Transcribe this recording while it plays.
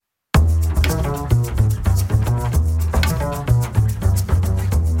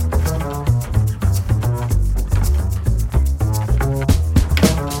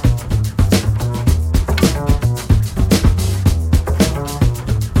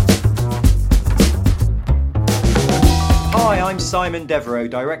Simon Devereaux,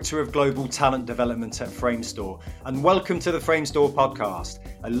 Director of Global Talent Development at Framestore, and welcome to the Framestore Podcast,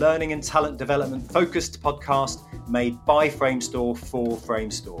 a learning and talent development focused podcast made by Framestore for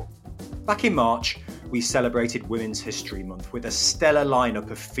Framestore. Back in March, we celebrated Women's History Month with a stellar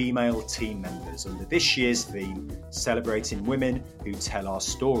lineup of female team members under this year's theme, celebrating women who tell our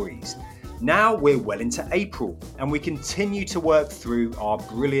stories. Now we're well into April, and we continue to work through our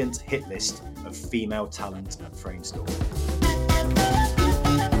brilliant hit list of female talent at Framestore.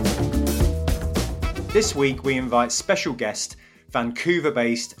 This week we invite special guest,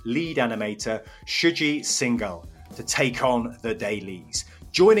 Vancouver-based lead animator Shuchi Singhal to take on the dailies.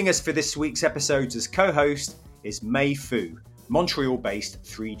 Joining us for this week's episodes as co-host is Mei Fu, Montreal-based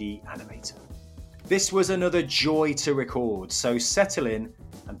 3D animator. This was another joy to record, so settle in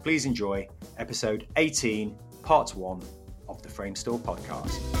and please enjoy episode 18, part 1 of the Framestore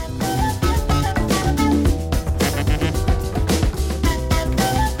Podcast.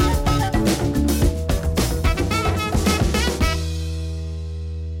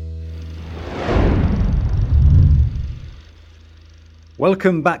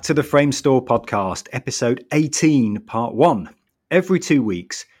 Welcome back to the Framestore Podcast, episode 18, part 1. Every 2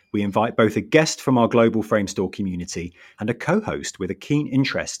 weeks, we invite both a guest from our global Framestore community and a co-host with a keen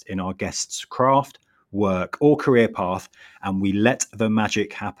interest in our guest's craft, work, or career path, and we let the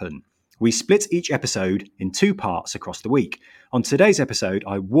magic happen. We split each episode in 2 parts across the week. On today's episode,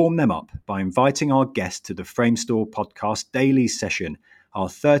 I warm them up by inviting our guest to the Framestore Podcast Dailies session, our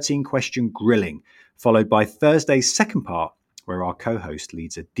 13-question grilling, followed by Thursday's second part, where our co-host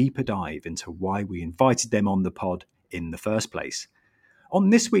leads a deeper dive into why we invited them on the pod in the first place. On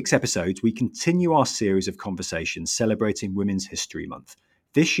this week's episodes, we continue our series of conversations celebrating Women's History Month.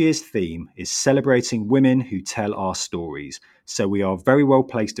 This year's theme is celebrating women who tell our stories, so we are very well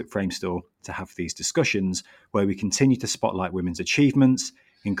placed at Framestore to have these discussions where we continue to spotlight women's achievements,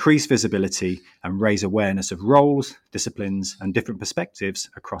 increase visibility, and raise awareness of roles, disciplines, and different perspectives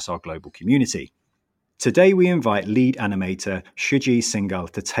across our global community. Today we invite lead animator Shuchi Singhal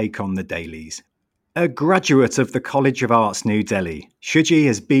to take on the dailies. A graduate of the College of Arts, New Delhi, Shuchi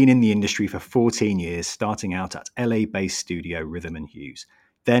has been in the industry for 14 years, starting out at LA-based studio Rhythm & Hues,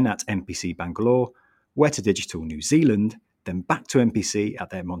 then at MPC Bangalore, Weta Digital New Zealand, then back to MPC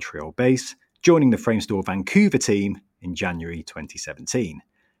at their Montreal base, joining the Framestore Vancouver team in January 2017.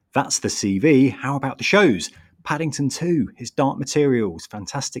 That's the CV. How about the shows? Paddington 2, His Dark Materials,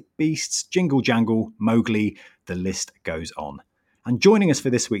 Fantastic Beasts, Jingle Jangle, Mowgli, the list goes on. And joining us for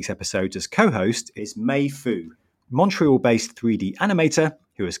this week's episode as co-host is Mei Fu, Montreal-based 3D animator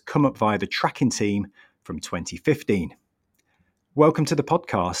who has come up via the tracking team from 2015. Welcome to the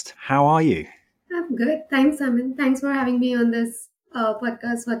podcast. How are you? I'm good. Thanks, Simon. Thanks for having me on this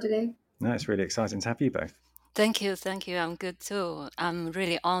podcast for today. No, it's really exciting to have you both. Thank you. I'm good too. I'm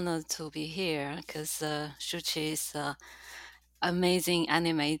really honored to be here because Shuchi is an amazing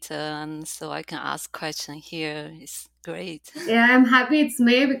animator, and so I can ask questions here. It's great. Yeah, I'm happy it's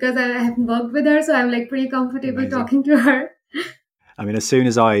May because I haven't worked with her, so I'm pretty comfortable talking to her. I mean, as soon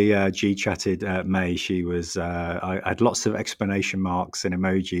as I G-chatted May, she was, I had lots of exclamation marks and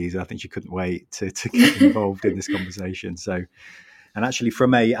emojis. I think she couldn't wait to get involved in this conversation. So, and actually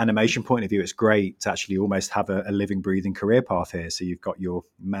from a animation point of view, it's great to actually almost have a living, breathing career path here. So you've got your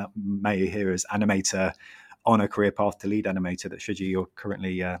May here as animator on a career path to lead animator that Shuchi you're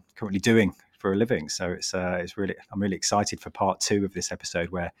currently doing for a living. So it's really, I'm really excited for part 2 of this episode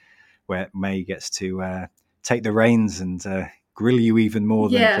where May gets to take the reins and grill you even more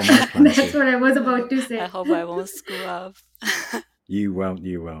than I planned that's what I was about to say. I hope I won't screw up. You won't.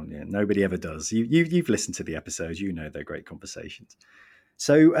 Yeah, nobody ever does. You've listened to the episodes. You know they're great conversations.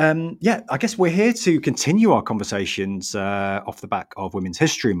 So, I guess we're here to continue our conversations off the back of Women's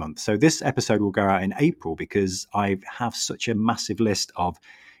History Month. So this episode will go out in April because I have such a massive list of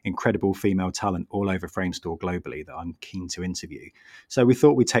incredible female talent all over Framestore globally that I'm keen to interview. So we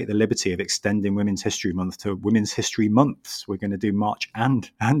thought we'd take the liberty of extending Women's History Month to Women's History Months. We're going to do March and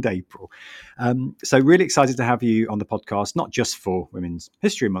April. So really excited to have you on the podcast, not just for Women's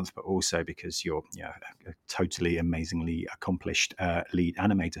History Month, but also because you're a totally amazingly accomplished lead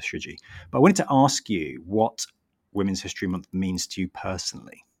animator, Shuchi. But I wanted to ask you what Women's History Month means to you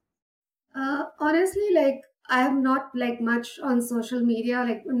personally. Honestly, I am not much on social media.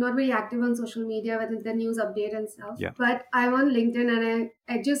 I'm not very active on social media with the news update and stuff. Yeah. But I'm on LinkedIn and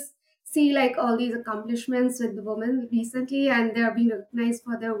I just see all these accomplishments with the women recently, and they're being recognized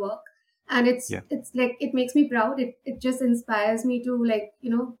for their work. And it's it makes me proud. It just inspires me to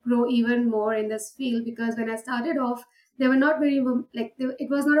grow even more in this field, because when I started off, they were not very it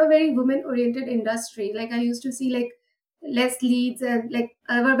was not a very women oriented industry. I used to see less leads, and like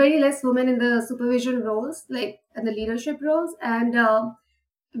there were very less women in the supervision roles, like in the leadership roles. And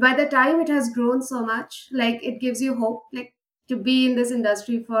by the time it has grown so much, like it gives you hope, like to be in this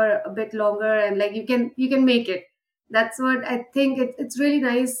industry for a bit longer, and like you can make it. That's what I think. It's really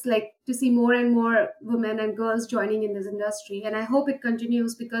nice, like to see more and more women and girls joining in this industry, and I hope it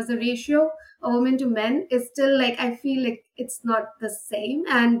continues, because the ratio of women to men is still, like, I feel like it's not the same,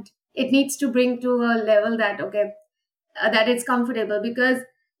 and it needs to bring to a level that, okay, that it's comfortable. Because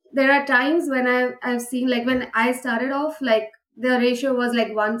there are times when I've seen, like when I started off, like the ratio was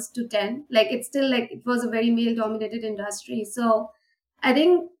like 1 to 10. Like it's still, like it was a very male dominated industry. So I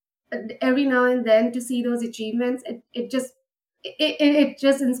think every now and then to see those achievements, it just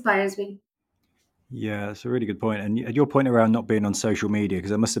inspires me. Yeah, that's a really good point. And your point around not being on social media,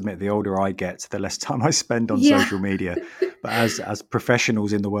 because I must admit, the older I get, the less time I spend on Yeah. social media. But as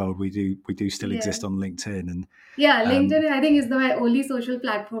professionals in the world, we do still Yeah. exist on LinkedIn, and Yeah, um, LinkedIn I think is my only social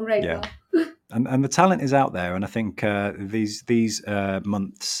platform right yeah, now. and the talent is out there. And I think these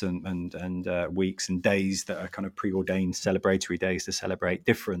months and weeks and days that are kind of preordained celebratory days to celebrate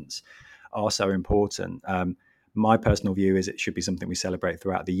difference are so important. My personal view is it should be something we celebrate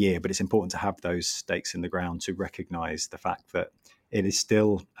throughout the year, but it's important to have those stakes in the ground to recognise the fact that it is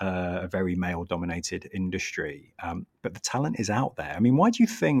still a very male-dominated industry. But the talent is out there. I mean, why do you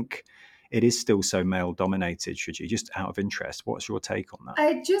think it is still so male-dominated? Should you, just out of interest, what's your take on that?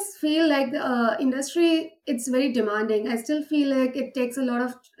 I just feel like the industry, it's very demanding. I still feel like it takes a lot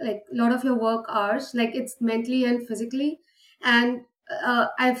of your work hours, like it's mentally and physically. And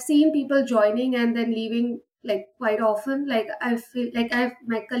I've seen people joining and then leaving, like quite often. Like I feel like I've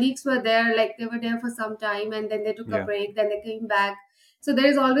my colleagues were there, like they were there for some time and then they took a Yeah. break, then they came back. So there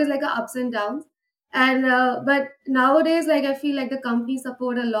is always like a ups and downs. And but nowadays, like I feel like the company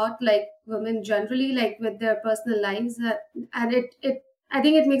support a lot, like women generally, like with their personal lives, and it I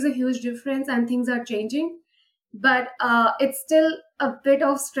think it makes a huge difference, and things are changing. But it's still a bit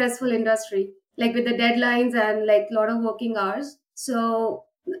of stressful industry, like with the deadlines and like a lot of working hours. So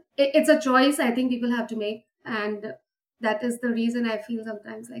it's a choice I think people have to make, and that is the reason I feel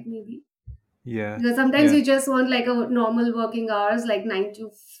sometimes like maybe, Yeah, because sometimes yeah, you just want like a normal working hours, like 9 to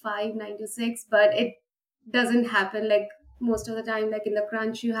 5, 9 to 6, but it doesn't happen like most of the time. Like in the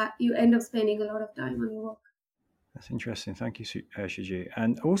crunch, you end up spending a lot of time on your work. that's interesting. Thank you, Shiji.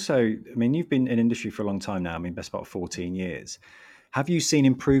 And also, I mean, you've been in industry for a long time now. I mean, best part of 14 years. Have you seen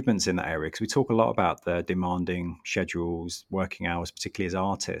improvements in that area? Because we talk a lot about the demanding schedules, working hours, particularly as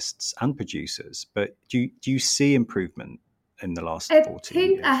artists and producers. But do you see improvement in the last I 14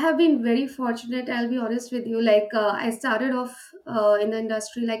 think I years? have been very fortunate. I'll be honest with you. Like I started off in the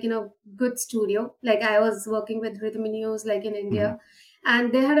industry like in a good studio. Like I was working with Rhythm News, like in Hmm. India,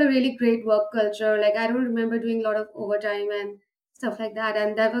 and they had a really great work culture. Like I don't remember doing a lot of overtime and stuff like that,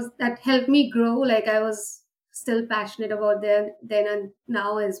 and that helped me grow. Like I was still passionate about then and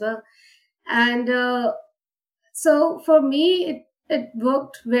now as well. And so for me, it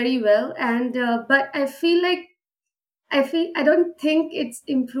worked very well. And but I don't think it's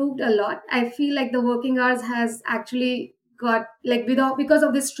improved a lot. I feel like the working hours has actually got, like, without, because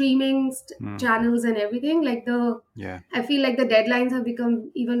of the streaming Mm, channels and everything. Like yeah, I feel like the deadlines have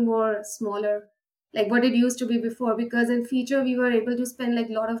become even more smaller, like what it used to be before. Because in feature we were able to spend like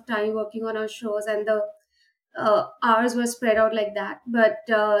a lot of time working on our shows, and the hours were spread out like that. But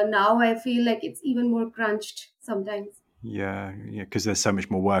now I feel like it's even more crunched sometimes. yeah, yeah. Because there's so much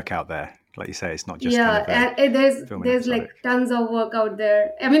more work out there. Like you say, it's not just kind Yeah, of and filming there's like episodic. tons of work out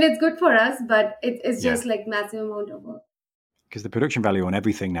there. I mean, it's good for us, but it's Yeah, just like massive amount of work. because the production value on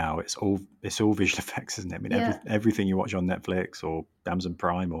everything now, it's all visual effects, isn't it? I mean, Yeah, everything you watch on Netflix or Amazon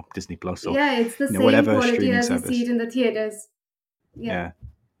Prime or Disney Plus or yeah, it's the same whatever quality streaming as you see service. it in the theaters. Yeah. Yeah,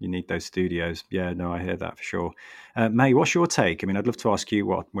 you need those studios. Yeah, no, I hear that for sure. May, what's your take? I mean, I'd love to ask you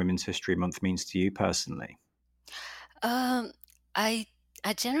what Women's History Month means to you personally. Um, I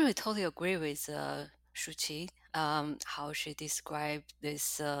I generally totally agree with Shuchi. How she described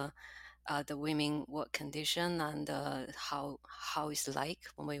this the women work condition and how it's like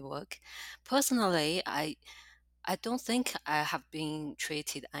when we work. Personally, I don't think I have been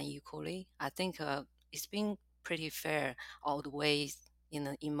treated unequally. I think it's been pretty fair all the way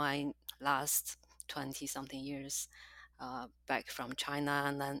in my last 20 something years, back from China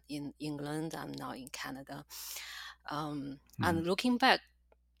and then in England and now in Canada. Mm, And looking back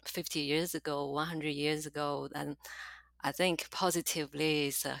 50 years ago, 100 years ago, then I think positively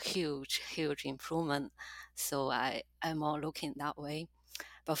is a huge, huge improvement. So I'm more looking that way.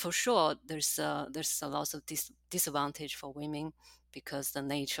 But for sure, there's a lot of disadvantage for women because the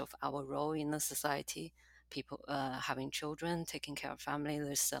nature of our role in the society. people having children, taking care of family.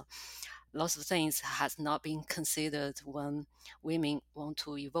 There's lots of things has not been considered when women want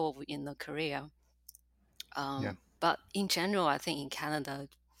to evolve in a career. But in general, I think in Canada,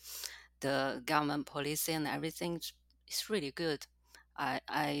 the government policy and everything is really good.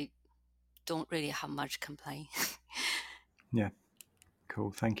 I don't really have much complaint. Yeah,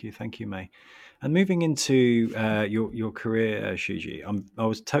 cool. Thank you, Mei. And moving into your career, Shuji, I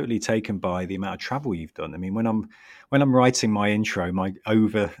was totally taken by the amount of travel you've done. I mean, when I'm writing my intro, my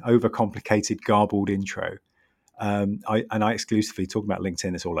overcomplicated, garbled intro, I exclusively talk about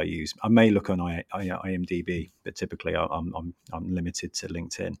LinkedIn. That's all I use. I may look on IMDb, but typically I'm limited to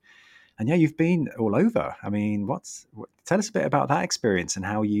LinkedIn. And yeah, you've been all over. I mean, tell us a bit about that experience and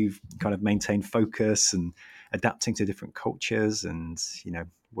how you've kind of maintained focus and adapting to different cultures and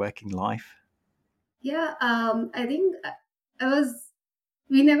working life. Yeah, I think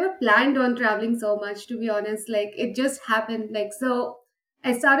we never planned on traveling so much, to be honest. Like, it just happened. Like, so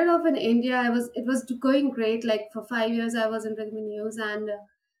I started off in India. It was going great. Like, for 5 years, I was into the news,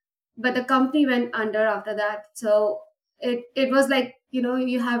 but the company went under after that. So it was like,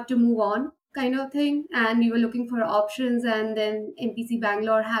 you have to move on kind of thing. And we were looking for options. And then MPC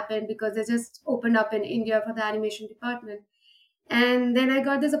Bangalore happened because they just opened up in India for the animation department. And then I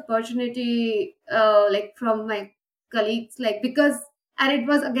got this opportunity like from my colleagues, like, because, and it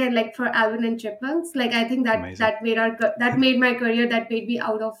was again like for Alvin and Chipmunks. Like, I think Amazing. that made my career, that made me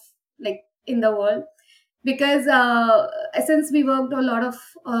out of, like, in the world, because since we worked a lot of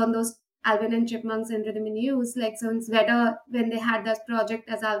on those Alvin and Chipmunks and Rhythm and News, like, since Veda, when they had this project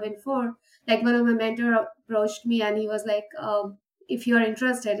as Alvin 4, like, one of my mentor approached me and he was like, if you're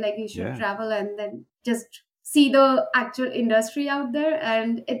interested, like, you should travel and then just see the actual industry out there.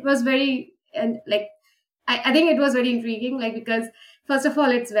 And it was very, and like, I think it was very intriguing, like, because first of all,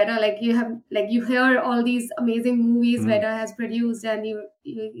 it's Veda, like, you hear all these amazing movies Veda has produced, and you're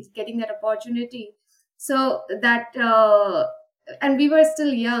getting that opportunity. So that and we were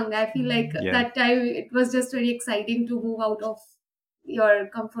still young. I feel like that time it was just very exciting to move out of your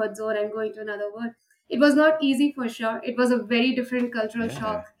comfort zone and go into another world. It was not easy, for sure. It was a very different cultural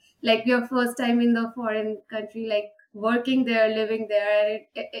shock, like your first time in the foreign country, like working there, living there. And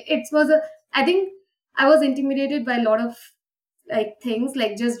it was I think I was intimidated by a lot of, like, things,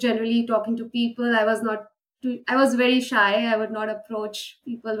 like just generally talking to people. I was very shy. I would not approach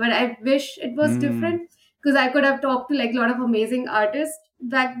people, but I wish it was different, because I could have talked to, like, a lot of amazing artists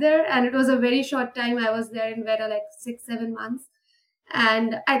back there. And it was a very short time I was there in Veda, like 6-7 months.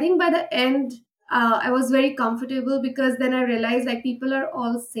 And I think by the end, I was very comfortable, because then I realized, like, people are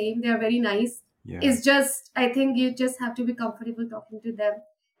all same. They're very nice. It's just, I think you just have to be comfortable talking to them,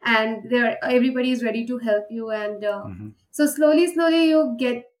 and everybody is ready to help you. And so slowly you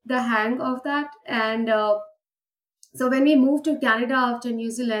get the hang of that. And so when we moved to Canada after New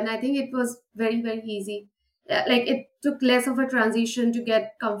Zealand, I think it was very, very easy. Like, it took less of a transition to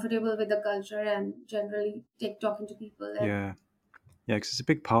get comfortable with the culture and generally talking to people. And Yeah, because it's a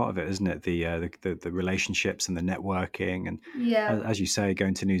big part of it, isn't it? The relationships and the networking, and as you say,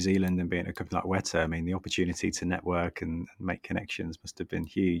 going to New Zealand and being a company like Weta, I mean, the opportunity to network and make connections must have been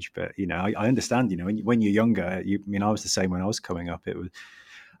huge. But I understand. When you're younger, I mean, I was the same when I was coming up.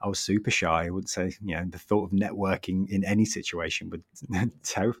 I was super shy. I would say, the thought of networking in any situation would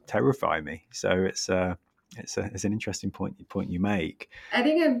terrify me. So it's an interesting point you make. I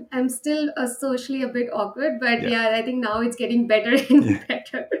think I'm still socially a bit awkward, but I think now it's getting better and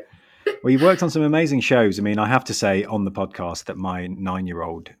better. Well, you've worked on some amazing shows. I mean, I have to say on the podcast that my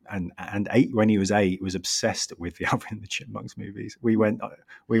 9-year-old and 8, when he was 8, was obsessed with the Alvin and the Chipmunks movies. We went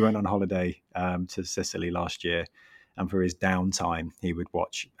on holiday to Sicily last year, and for his downtime, he would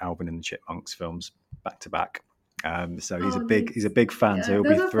watch Alvin and the Chipmunks films back to back. So he's a big fan. Yeah, so he'll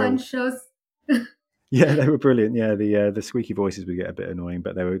those be are thrilled. fun shows. Yeah, they were brilliant. Yeah, the squeaky voices would get a bit annoying,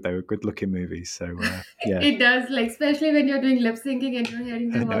 but they were good looking movies. So It does, like, especially when you're doing lip syncing and you're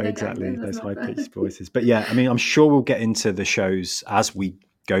hearing them all the exactly time. those high pitched voices. But yeah, I mean, I'm sure we'll get into the shows as we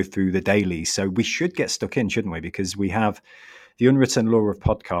go through the dailies. So we should get stuck in, shouldn't we? Because we have the unwritten law of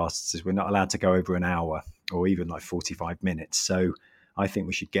podcasts is we're not allowed to go over an hour or even like 45 minutes. So I think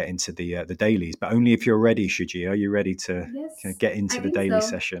we should get into the dailies, but only if you're ready, Shuji. Are you ready to get into the daily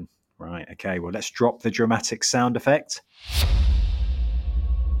session? Right. Okay. Well, let's drop the dramatic sound effect.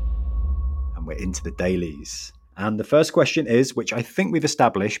 And we're into the dailies. And the first question is, which I think we've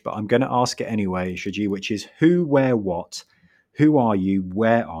established, but I'm going to ask it anyway, Shuji, which is who, where, what? Who are you?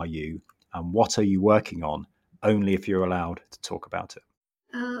 Where are you? And what are you working on? Only if you're allowed to talk about it.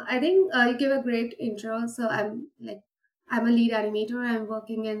 I think you gave a great intro. So I'm a lead animator. I'm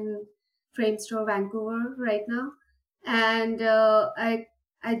working in Framestore Vancouver right now. And I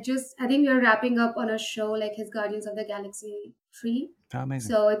think we're wrapping up on a show like his Guardians of the Galaxy 3. Oh,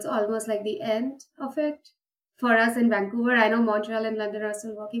 amazing. So it's almost like the end of it for us in Vancouver. I know Montreal and London are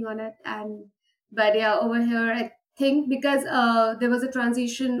still working on it. But yeah, over here, I think because there was a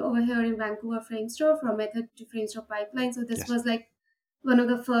transition over here in Vancouver Framestore from Method to Framestore Pipeline. So this was like one of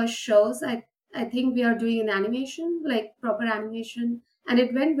the first shows. I think we are doing an animation, like proper animation. And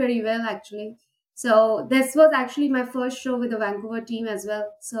it went very well, actually. So this was actually my first show with the Vancouver team as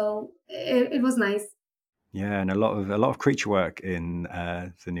well. So it was nice. Yeah, and a lot of creature work in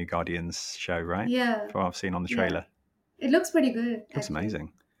the new Guardians show, right? Yeah. From what I've seen on the trailer. Yeah. It looks pretty good. Looks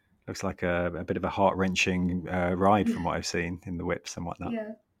amazing. Looks like a bit of a heart-wrenching ride from what I've seen in the whips and whatnot.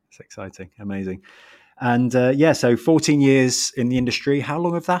 Yeah. It's exciting. Amazing. And so 14 years in the industry. How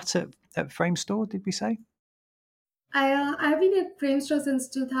long of that at Framestore, did we say? I've been at Framestore since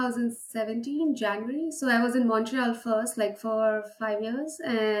 2017, January. So I was in Montreal first, like for 5 years.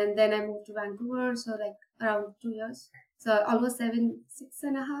 And then I moved to Vancouver, so like around 2 years. So almost 7,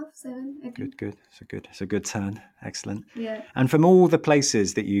 6.5, 7, I think. Good. It's a good turn. Excellent. Yeah. And from all the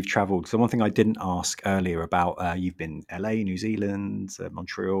places that you've travelled, so one thing I didn't ask earlier about, you've been LA, New Zealand,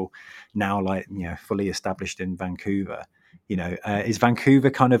 Montreal, now fully established in Vancouver. Is Vancouver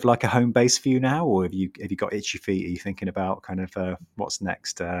kind of like a home base for you now, or have you got itchy feet? Are you thinking about kind of what's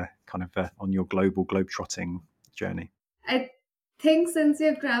next, on your global globetrotting journey? I think since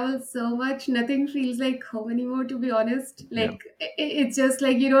you've traveled so much, nothing feels like home anymore, to be honest. Like it's just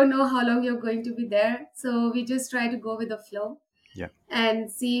like you don't know how long you're going to be there. So we just try to go with the flow. Yeah.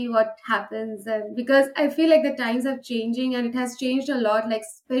 And see what happens. And because I feel like the times are changing and it has changed a lot, like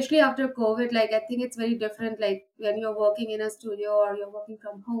especially after COVID, like I think it's very different, like when you're working in a studio or you're working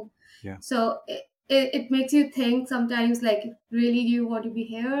from home. Yeah. So it makes you think sometimes, like, really, do you want to be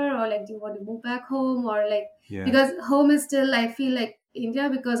here, or like, do you want to move back home, or like, because home is still, I feel like India,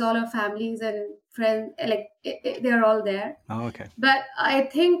 because all our families and friends, like they're all there. Oh, okay. But I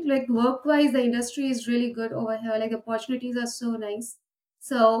think like work-wise, the industry is really good over here. Like the opportunities are so nice.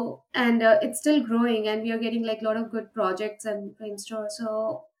 So, and it's still growing, and we are getting like a lot of good projects and Framestore.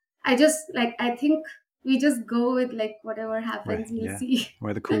 So I think we just go with like whatever happens, we'll see.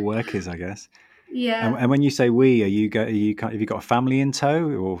 Where the cool work is, I guess. Yeah. And when you say we, have you got a family in tow,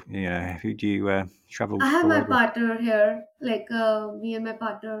 or who do you travel? I have my partner here. Like me and my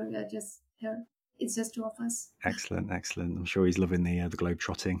partner are just here. It's just two of us. Excellent. I'm sure he's loving the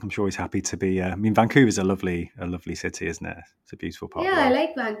globe-trotting. I'm sure he's happy to be. Vancouver's a lovely city, isn't it? It's a beautiful part. Yeah, I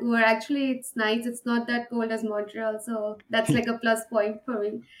like Vancouver. Actually, it's nice. It's not that cold as Montreal, so that's like a plus point for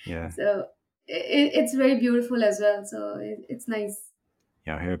me. Yeah. So it's very beautiful as well. So it's nice.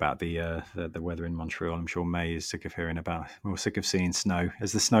 Yeah, I hear about the weather in Montreal. I'm sure Mei is sick of hearing about. We're sick of seeing snow.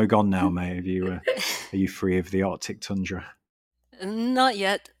 Has the snow gone now, Mei? Are you free of the Arctic tundra? Not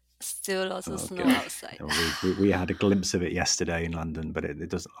yet. Still lots of snow outside. We had a glimpse of it yesterday in London, but it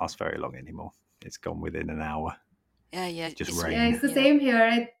doesn't last very long anymore. It's gone within an hour. Yeah. Just rain. Yeah, it's the same here.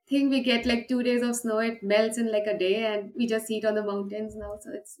 I think we get like 2 days of snow. It melts in like a day, and we just see it on the mountains now.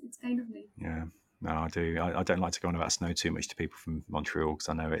 So it's kind of nice. Yeah. No, I do. I don't like to go on about snow too much to people from Montreal, because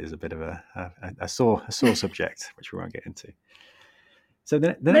I know it is a bit of a sore subject, which we won't get into. So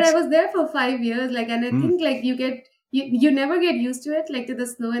but I was there for 5 years, like, and I think like you never get used to it, like to the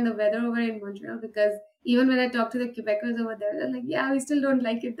snow and the weather over in Montreal, because even when I talk to the Quebecers over there, they're like, yeah, we still don't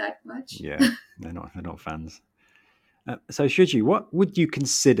like it that much. Yeah, they're not fans. So Shuchi, what would you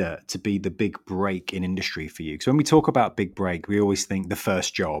consider to be the big break in industry for you? Because when we talk about big break, we always think the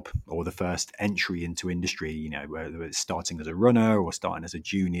first job or the first entry into industry, whether it's starting as a runner or starting as a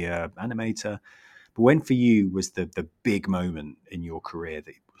junior animator. But when for you was the big moment in your career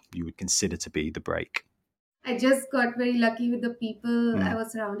that you would consider to be the break? I just got very lucky with the people I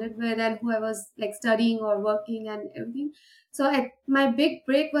was surrounded with and who I was like studying or working and everything. So my big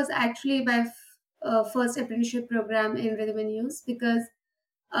break was actually my first apprenticeship program in Rhythm and Use, because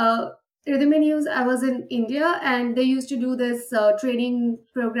Rhythm and Use, I was in India, and they used to do this training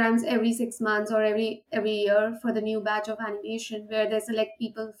programs every 6 months or every year for the new batch of animation, where they select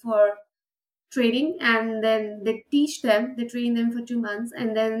people for training, and then they train them for 2 months,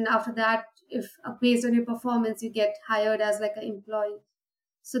 and then after that, if based on your performance, you get hired as like an employee.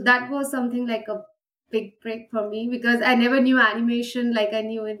 So that was something like a big break for me, because I never knew animation like I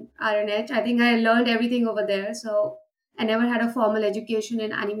knew in RNH. I think I learned everything over there, so I never had a formal education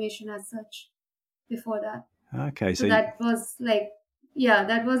in animation as such before that. Okay, so that was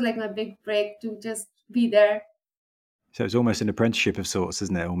like my big break, to just be there. So it's almost an apprenticeship of sorts,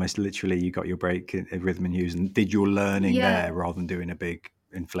 isn't it? Almost literally, you got your break in Rhythm and Use and did your learning there rather than doing a big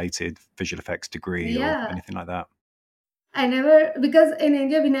inflated visual effects degree or Yeah. anything like that? I never, because in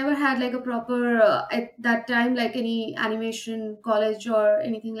India we never had like a proper at that time like any animation college or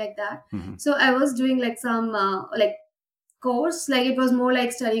anything like that. Mm-hmm. So I was doing like some like course, like it was more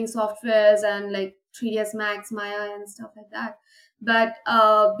like studying softwares and like 3ds Max, Maya and stuff like that. But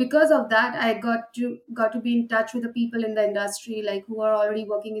because of that, I got to be in touch with the people in the industry, like who are already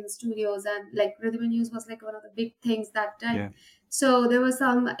working in studios, and like rhythm and news was like one of the big things that time. Yeah. So there were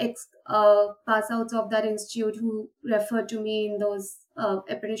some pass outs of that institute who referred to me in those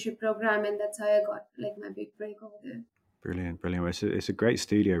apprenticeship program, and that's how I got like my big break over there. Brilliant. Well, it's a great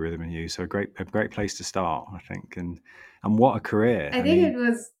studio, Rhythm and You. So a great place to start, I think. And what a career! I think it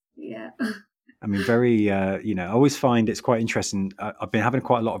was, yeah. I mean, very, I always find it's quite interesting. I've been having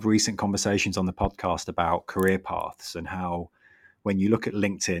quite a lot of recent conversations on the podcast about career paths and how when you look at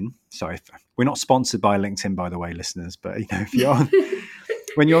LinkedIn, sorry, we're not sponsored by LinkedIn, by the way, listeners, but if you're on,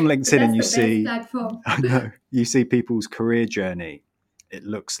 when you're on LinkedIn and you see, I know, you see people's career journey, it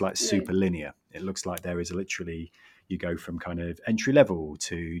looks like super linear. It looks like there is literally, you go from kind of entry level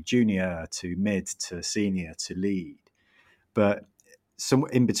to junior to mid to senior to lead. But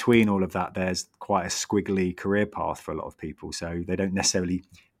somewhere in between all of that, there's quite a squiggly career path for a lot of people. So they don't necessarily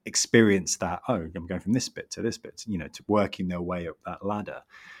experience that, oh, I'm going from this bit to this bit, to working their way up that ladder.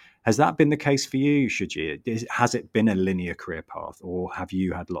 Has that been the case for you, Shuchi? Has it been a linear career path, or have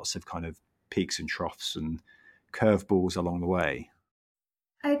you had lots of kind of peaks and troughs and curveballs along the way?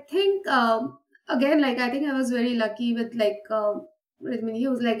 I think again, like I think I was very lucky with like rhythm and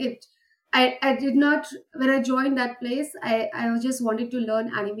hues. Like it, I did not, when I joined that place. I just wanted to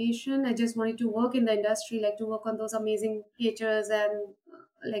learn animation. I just wanted to work in the industry, like to work on those amazing creatures and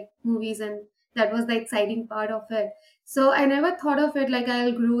like movies, and that was the exciting part of it. So I never thought of it like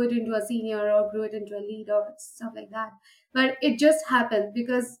I'll grow it into a senior or grow it into a lead or stuff like that. But it just happened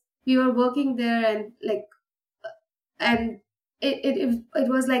because we were working there, and like and it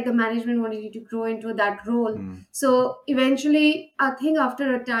was like the management wanted you to grow into that role. So eventually I think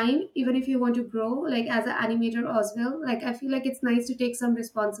after a time, even if you want to grow like as an animator as well, like I feel like it's nice to take some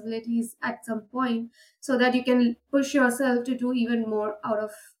responsibilities at some point so that you can push yourself to do even more out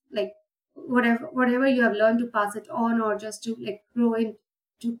of like whatever you have learned, to pass it on or just to like grow in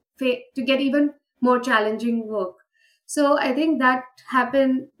to get even more challenging work. So I think that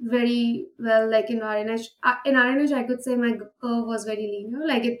happened very well. Like in RNH, I could say my curve was very linear.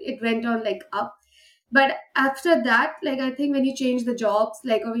 Like it went on like up. But after that, like I think when you change the jobs,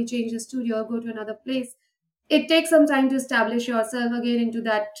 like or you change the studio, go to another place, it takes some time to establish yourself again into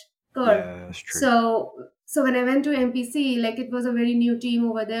that curve. Yeah, that's true. So when I went to MPC, like it was a very new team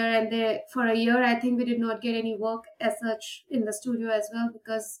over there, and they for a year I think we did not get any work as such in the studio as well,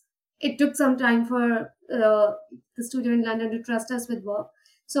 because it took some time for the studio in London to trust us with work.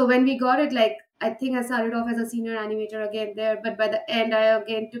 So when we got it, like I think I started off as a senior animator again there, but by the end I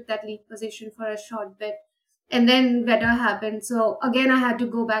again took that lead position for a short bit, and then better happened. So again I had to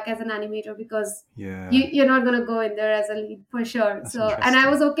go back as an animator because you're not going to go in there as a lead for sure. That's so and I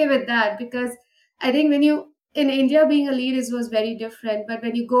was okay with that, because I think when you in India being a lead was very different, but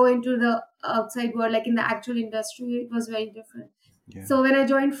when you go into the outside world, like in the actual industry, it was very different. So when I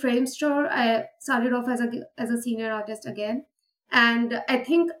joined Framestore, I started off as a senior artist again, and I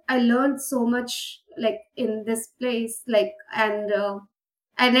think I learned so much like in this place, like and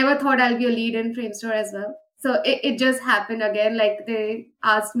I never thought I'll be a lead in Framestore as well. So it just happened again. Like they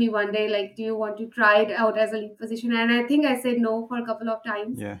asked me one day, like, do you want to try it out as a lead position? And I think I said no for a couple of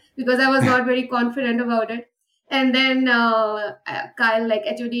times because I was not very confident about it. And then Kyle, like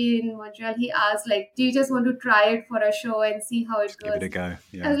HOD in Montreal, he asked, like, do you just want to try it for a show and see how it goes? Give it a go.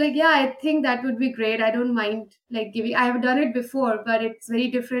 Yeah. I was like, yeah, I think that would be great. I don't mind like giving. I have done it before, but it's very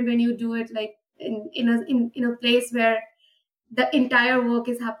different when you do it like in a place where the entire work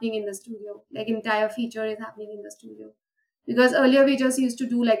is happening in the studio, like entire feature is happening in the studio. Because earlier we just used to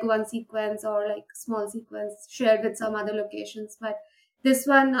do like one sequence or like small sequence shared with some other locations, but this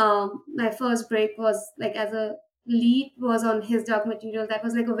one, my first break was like as a lead was on His Dark Material. That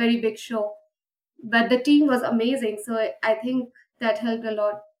was like a very big show, but the team was amazing, so I think that helped a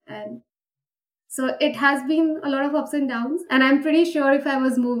lot. And so it has been a lot of ups and downs, and I'm pretty sure if I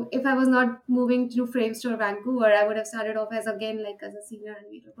was not moving to Framestore Vancouver, I would have started off as a senior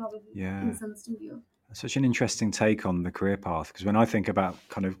animator, probably in some studio. Such an interesting take on the career path, because when I think about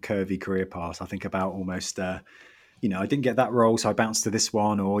kind of curvy career paths, I think about almost I didn't get that role, so I bounced to this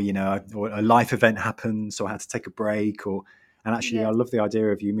one, or or a life event happened, so I had to take a break, and actually I love the idea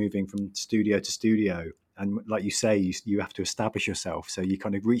of you moving from studio to studio. And like you say, you have to establish yourself. So you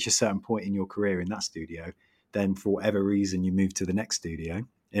kind of reach a certain point in your career in that studio. then for whatever reason you move to the next studio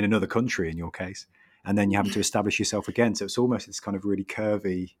in another country in your case, and then you're having to establish yourself again. So it's almost this kind of really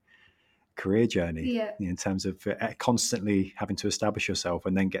curvy career journey in terms of constantly having to establish yourself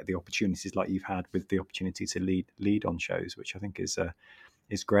and then get the opportunities like you've had with the opportunity to lead on shows, which I think is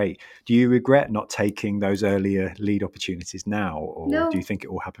great. Do you regret not taking those earlier lead opportunities now, or do you think it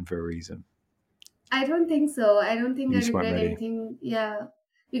all happened for a reason? I don't think so. I don't think I regret anything. Yeah,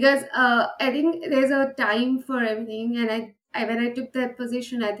 because I think there's a time for everything, and I when I took that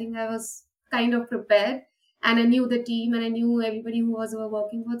position, I think I was kind of prepared, and I knew the team, and I knew everybody who was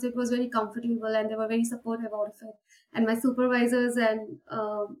working for it. So it was very comfortable, and they were very supportive out of it. And my supervisors and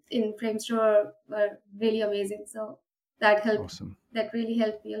in Framestore were really amazing. So that helped. Awesome. That really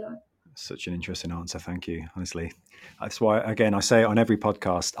helped me a lot. Such an interesting answer. Thank you. Honestly, that's why, again, I say it on every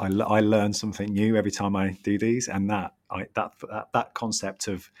podcast. I learn something new every time I do these, and that concept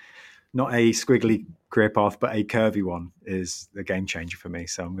of not a squiggly career path, but a curvy one is the game changer for me.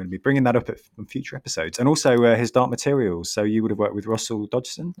 So I'm going to be bringing that up in future episodes. And also his Dark Materials. So you would have worked with Russell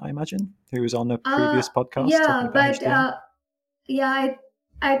Dodgson, I imagine, who was on a previous podcast. Yeah, but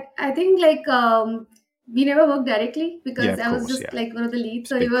I think like we never worked directly because I was just like one of the leads.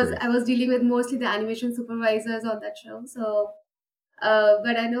 So I was dealing with mostly the animation supervisors on that show. So,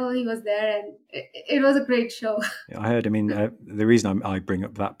 but I know he was there, and it was a great show. Yeah, I heard. I mean, the reason I bring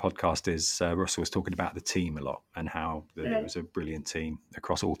up that podcast is Russell was talking about the team a lot and how it was a brilliant team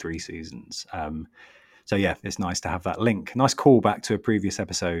across all 3 seasons. So yeah, it's nice to have that link. Nice callback to a previous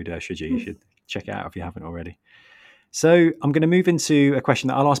episode, Shuchi. You should check it out if you haven't already. So I'm going to move into a question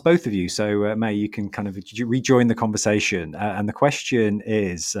that I'll ask both of you. So Mei, you can kind of rejoin the conversation. And the question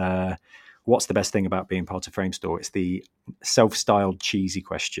is, what's the best thing about being part of Framestore? It's the self-styled cheesy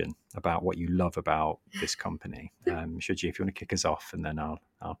question about what you love about this company. Shuchi, if you want to kick us off, and then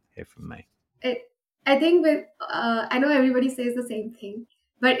I'll hear from Mei. I think I know everybody says the same thing,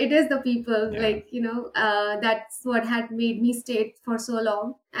 but it is the people, that's what had made me stay for so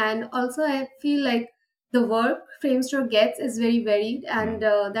long. And also I feel like the work Framestore gets is very varied, and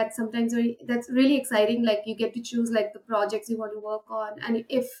that's sometimes that's really exciting. Like you get to choose like the projects you want to work on, and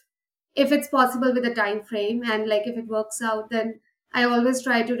if it's possible with a time frame, and like if it works out, then I always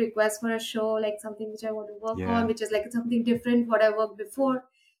try to request for a show, like something which I want to work on, which is like something different what I worked before.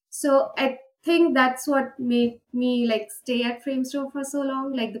 So I think that's what made me like stay at Framestore for so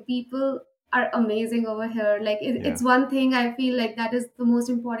long. Like the people are amazing over here. Like it's one thing I feel like that is the most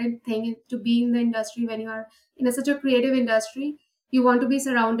important thing to be in the industry. When you are in such a creative industry, you want to be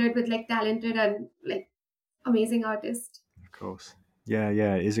surrounded with like talented and like amazing artists. Of course. Yeah,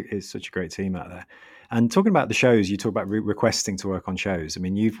 it's such a great team out there. And talking about the shows, you talk about requesting to work on shows. I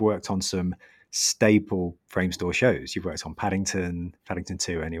mean, you've worked on some staple Framestore shows. You've worked on Paddington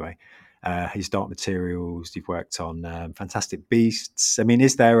 2 anyway. His Dark Materials. You've worked on Fantastic Beasts. I mean,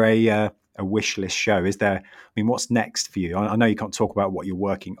 is there a wish list show? What's next for you? I know you can't talk about what you're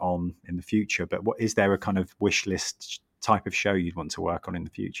working on in the future, but is there a kind of wish list type of show you'd want to work on in the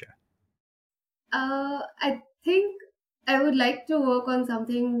future? I think I would like to work on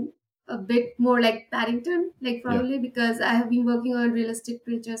something a bit more like Paddington, like probably because I have been working on realistic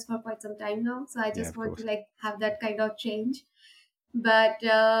creatures for quite some time now. So I just want to like have that kind of change. But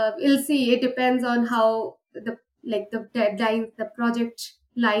we'll see. It depends on how the deadlines, the project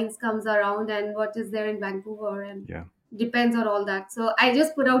lines comes around, and what is there in Vancouver, and depends on all that. So I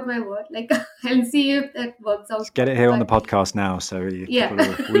just put out my word, like, and see if that works out. Let's get it here on the podcast now, so people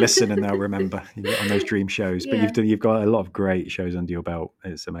will listen and they'll remember on those dream shows. But you've got a lot of great shows under your belt.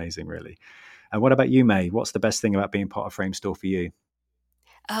 It's amazing, really. And what about you, Mei? What's the best thing about being part of Framestore for you?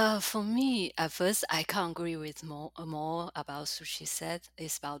 For me, at first, I can't agree with more about Shuchi said.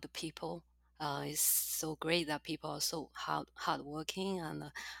 It's about the people. It's so great that people are so hardworking, and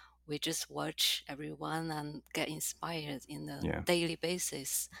we just watch everyone and get inspired in a daily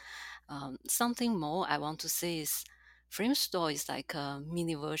basis. Something more I want to say is Framestore is like a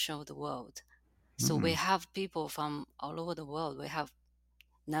mini version of the world. So we have people from all over the world. We have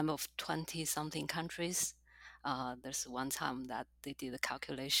number of 20 something countries. There's one time that they did a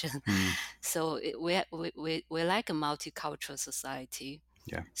calculation. So we're like a multicultural society.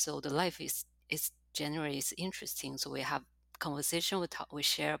 So the life is generally is interesting. So we have conversation, we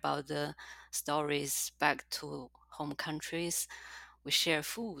share about the stories back to home countries. We share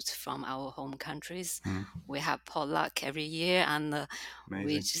foods from our home countries. We have potluck every year, and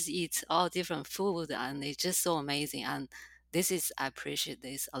we just eat all different food, and it's just so amazing. And I appreciate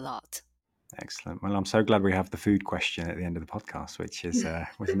this a lot. Excellent. Well, I'm so glad we have the food question at the end of the podcast, which is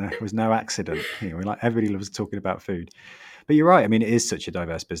was no accident. Everybody loves talking about food. But you're right. I mean, it is such a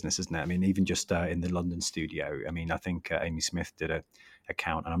diverse business, isn't it? I mean, even just in the London studio, I mean, I think Amy Smith did a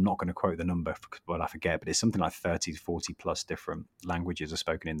count, and I'm not going to quote the number, well, I forget, but it's something like 30 to 40 plus different languages are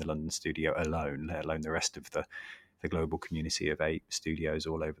spoken in the London studio alone, let alone the rest of the global community of 8 studios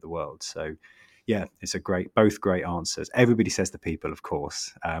all over the world. So yeah, it's both great answers. Everybody says the people, of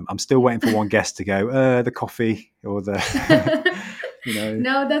course. I'm still waiting for one guest to go, the coffee or the,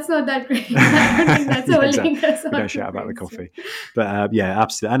 No, that's not that great. I don't think that's yeah, holding exactly. us on. We don't shout about the coffee. But yeah,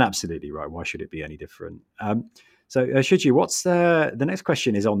 absolutely right. Why should it be any different? So Shuchi, what's the next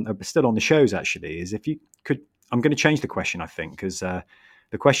question is still on the shows actually, is if you could, I'm going to change the question, I think, because the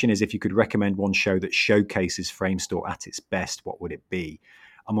question is if you could recommend one show that showcases Framestore at its best, what would it be?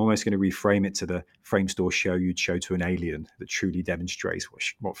 I'm almost going to reframe it to the Framestore show you'd show to an alien that truly demonstrates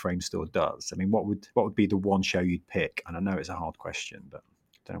what Framestore does. I mean, what would be the one show you'd pick? And I know it's a hard question, but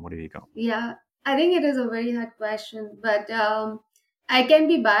I don't know, what have you got? Yeah, I think it is a very hard question, but I can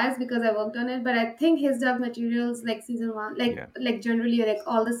be biased because I worked on it. But I think his dub materials, like season 1, like generally like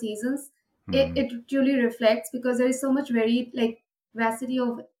all the seasons, it truly reflects, because there is so much very like vastity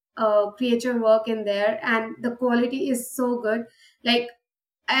of creature work in there, and the quality is so good. Like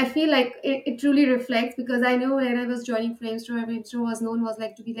I feel like it truly reflects, because I know when I was joining Framestore was known was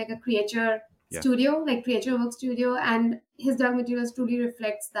like to be like a creature studio, like creature work studio, and his dark materials truly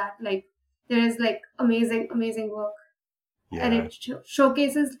reflects that. Like there is like amazing work, and it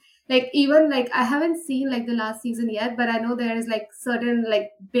showcases like, even like I haven't seen like the last season yet, but I know there is like certain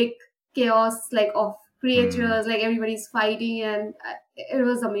like big chaos like of creatures, like everybody's fighting, and it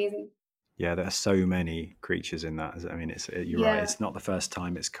was amazing. Yeah, there are so many creatures in that. I mean, you're right. It's not the first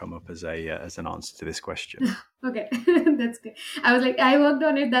time it's come up as an answer to this question. Okay, that's good. I was like, I worked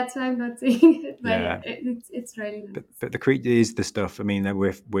on it, that's why I'm not saying it. But it's really nice. But the creature is the stuff. I mean,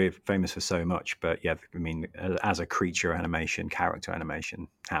 we're famous for so much, but yeah, I mean, as a creature animation, character animation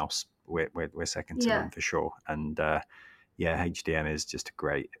house, we're second to them for sure. And HDM is just a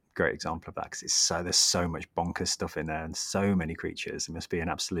great example of that, because there's so much bonkers stuff in there and so many creatures. It must be an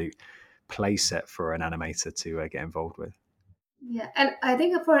absolute play set for an animator to get involved with. Yeah, and I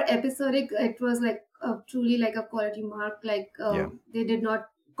think for episodic, it was like truly like a quality mark. Like they did not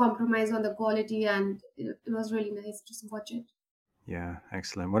compromise on the quality, and it was really nice to watch it. Yeah,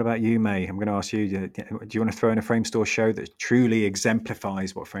 excellent. What about you, Mei? I'm going to ask you, do you want to throw in a Framestore show that truly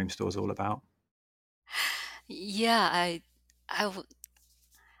exemplifies what Framestore is all about? Yeah, I'll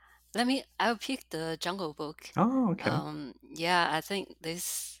pick the Jungle Book. Oh, okay. Yeah, I think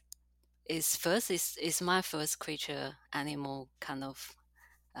this is my first creature animal kind of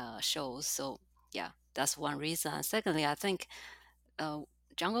show. So yeah, that's one reason. Secondly, I think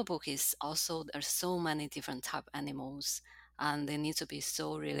Jungle Book is also, there's so many different type animals, and they need to be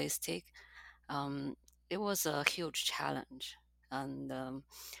so realistic. It was a huge challenge, and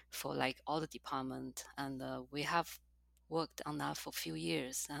for like all the department, and we have worked on that for a few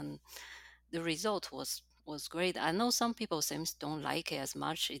years, and the result was great. I know some people seems don't like it as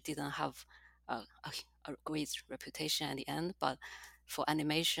much. It didn't have a great reputation at the end, but for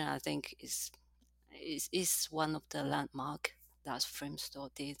animation, I think is one of the landmark that Framestore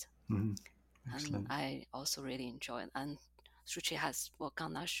did. And I also really enjoy it. And Shuchi has worked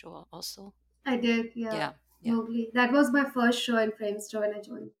on that show also. I did, yeah. Mowgli. That was my first show in Framestore when I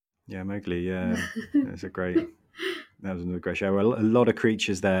joined. Yeah, Mowgli. Yeah, that was another great show. A lot of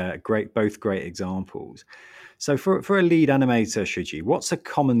creatures there. Both great examples. So for a lead animator, Shuchi, what's a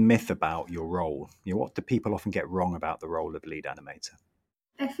common myth about your role? What do people often get wrong about the role of lead animator?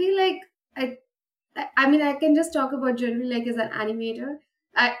 I feel like I mean, I can just talk about generally like as an animator.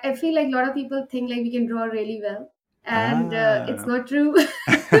 I feel like a lot of people think like we can draw really well, and it's not true.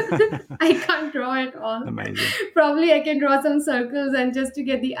 I can't draw at all. Amazing. Probably I can draw some circles and just to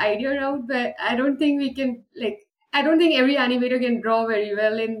get the idea out, but I don't think we can I don't think every animator can draw very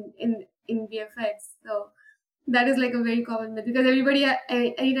well in VFX. So that is like a very common myth, because everybody,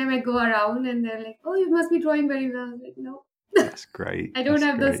 anytime I go around and they're like, "Oh, you must be drawing very well." I'm like, no. That's great. I don't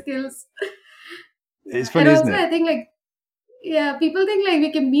have those skills. It's funny, and also, isn't it? I think people think like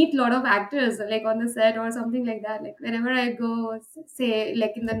we can meet a lot of actors like on the set or something like that. Like whenever I go, say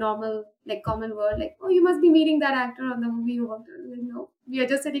like in the normal like common world, like, "Oh, you must be meeting that actor on the movie you worked on." Like, no, we are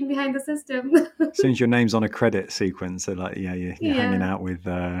just sitting behind the system. As soon as your name's on a credit sequence, they're like, you're hanging out with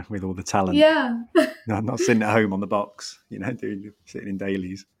all the talent. Yeah. Not sitting at home on the box, sitting in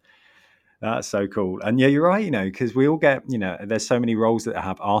dailies. That's so cool. And yeah, you're right, because we all get, there's so many roles that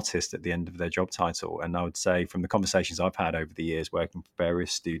have artist at the end of their job title. And I would say from the conversations I've had over the years working for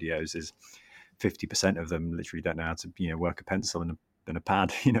various studios is 50% of them literally don't know how to, work a pencil, and than a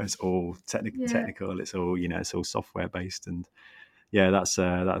pad. It's all technical. It's all it's all software based, and that's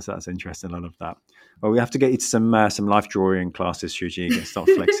interesting. I love that. Well, we have to get you to some life drawing classes, Shuchi. You can start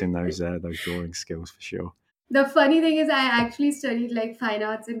flexing those drawing skills for sure. The funny thing is, I actually studied like fine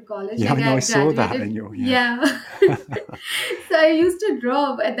arts in college. Yeah, like I know. I saw graduated. that in your So I used to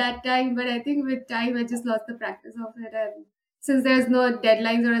draw at that time, but I think with time I just lost the practice of it. And since there's no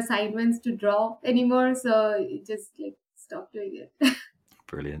deadlines or assignments to draw anymore, so it just like stopped doing it.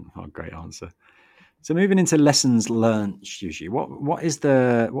 Brilliant. Oh, great answer. So moving into lessons learned, Shuchi,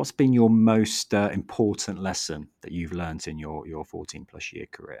 what's been your most important lesson that you've learned in your 14 plus year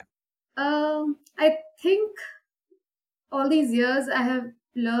career? I think all these years I have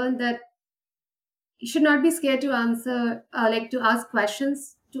learned that you should not be scared to answer, to ask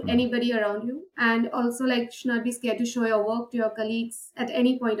questions to anybody around you, and also like should not be scared to show your work to your colleagues at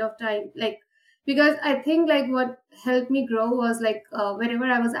any point of time. Like, because I think like what helped me grow was like whenever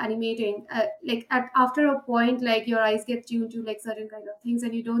I was animating, after a point, like your eyes get tuned to like certain kind of things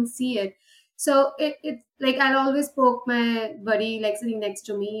and you don't see it. So it like I'll always poke my buddy like sitting next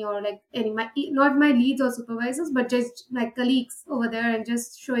to me, or like any my not my leads or supervisors, but just like colleagues over there, and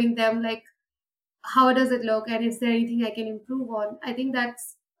just showing them like how does it look and is there anything I can improve on. I think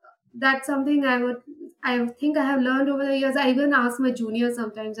that's something I think I have learned over the years. I even ask my juniors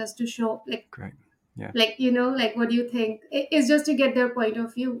sometimes just to show like Great. Yeah. like like what do you think. It's just to get their point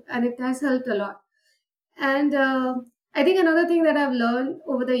of view, and it has helped a lot. And I think another thing that I've learned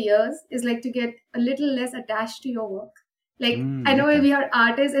over the years is like to get a little less attached to your work. Like I know Okay. we are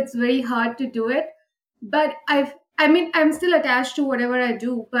artists, it's very hard to do it, but I'm still attached to whatever I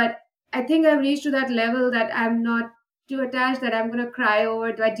do, but I think I've reached to that level that I'm not too attached that I'm gonna cry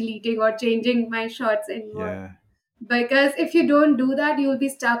over by deleting or changing my shots anymore. Yeah. Because if you don't do that, you'll be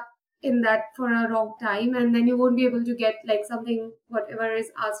stuck in that for a long time, and then you won't be able to get like something whatever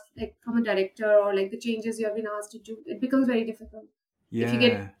is asked like from a director, or like the changes you have been asked to do. It becomes very difficult if you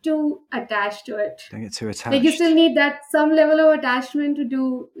get too attached to it. Don't get too attached. Like you still need that some level of attachment to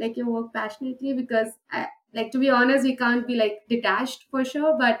do like your work passionately, because like to be honest, we can't be like detached for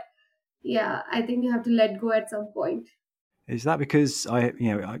sure, but yeah, I think you have to let go at some point. Is that because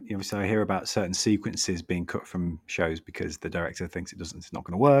obviously I hear about certain sequences being cut from shows because the director thinks it's not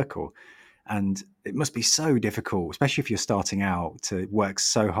going to work, and it must be so difficult, especially if you're starting out, to work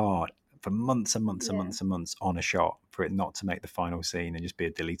so hard for months and months and months and months on a shot for it not to make the final scene and just be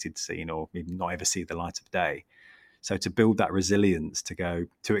a deleted scene or even not ever see the light of day. So to build that resilience to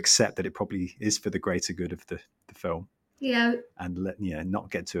accept that it probably is for the greater good of the film. Yeah. And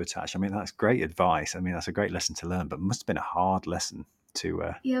not get too attached. I mean, that's great advice. I mean, that's a great lesson to learn, but it must have been a hard lesson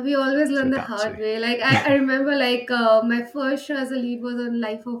to. Yeah, we always learn the hard way. Like I remember, like my first show as a lead was on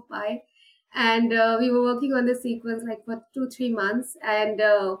Life of Pi, and we were working on the sequence like for 2-3 months. And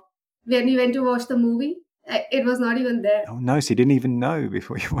when we went to watch the movie, it was not even there. Oh no! So you didn't even know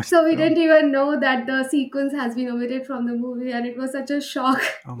before you watched. So we didn't even know that the sequence has been omitted from the movie, and it was such a shock.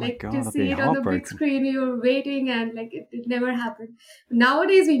 Oh my God, to see it on the big screen, you were waiting, and like it never happened.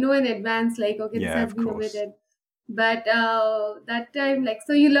 Nowadays we know in advance, like okay, this has been omitted. But that time, like,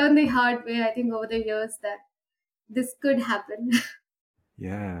 so you learn the hard way, I think, over the years that this could happen.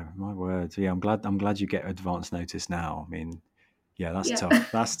 Yeah, my word. Yeah, I'm glad you get advance notice now. I mean, yeah, that's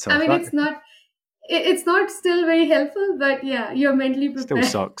tough. That's tough. I mean, it's not still very helpful, but yeah, you're mentally prepared.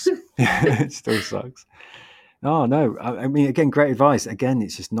 Still sucks. It still sucks. Oh, no. I mean, again, great advice. Again,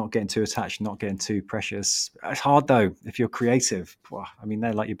 it's just not getting too attached, not getting too precious. It's hard, though, if you're creative. Well, I mean,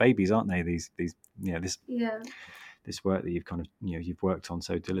 they're like your babies, aren't they? This work that you've kind of, you've worked on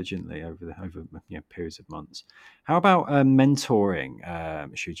so diligently over periods of months. How about mentoring,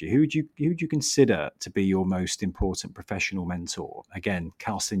 Shuchi? Who would you consider to be your most important professional mentor? Again,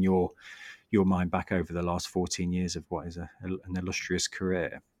 casting your mind back over the last 14 years of what is an illustrious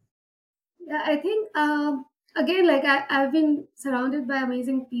career. Yeah, I think again, like I've been surrounded by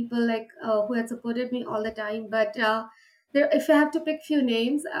amazing people like who had supported me all the time. But if I have to pick few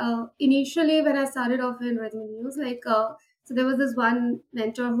names, initially when I started off in Rhythm News, so there was this one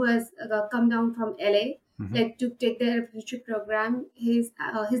mentor who has come down from LA, like to take the apprenticeship program. His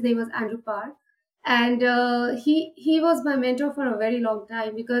name was Andrew Parr. And he was my mentor for a very long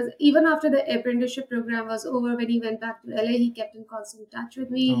time, because even after the apprenticeship program was over, when he went back to LA, he kept in constant touch with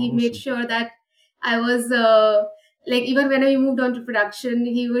me. He made sure that I was even when I moved on to production,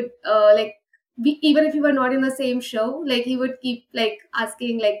 he would even if we were not in the same show, like he would keep like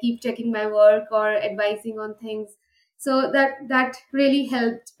asking, like keep checking my work or advising on things. So that really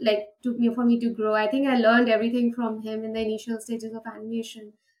helped for me to grow. I think I learned everything from him in the initial stages of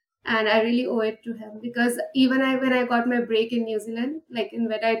animation. and I really owe it to him, because even when I got my break in New Zealand, like in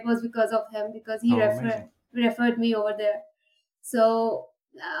Veda, it was because of him, because he Amazing. referred me over there. So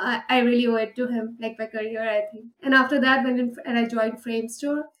I really owe it to him, like my career, I think. And after that, and I joined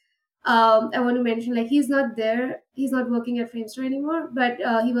Framestore, I want to mention, like, he's not there, he's not working at Framestore anymore, but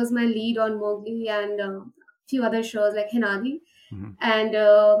he was my lead on Mowgli and few other shows like Hinadi. Mm-hmm.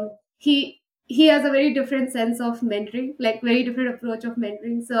 And he has a very different sense of mentoring, like very different approach of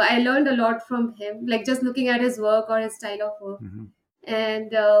mentoring. So I learned a lot from him, like just looking at his work or his style of work. Mm-hmm.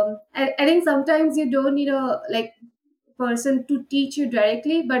 And I think sometimes you don't need a like person to teach you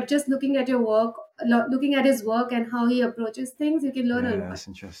directly, but just looking at your work, looking at his work and how he approaches things, you can learn a Yeah, lot. that's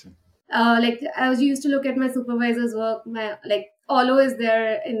interesting. Like I was used to look at my supervisor's work. My like Olo is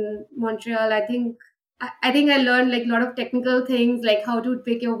there in Montreal. I think I learned like a lot of technical things, like how to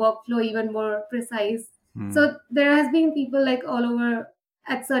make your workflow even more precise. Mm. So there has been people like all over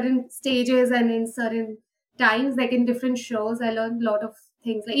at certain stages and in certain times, like in different shows. I learned a lot of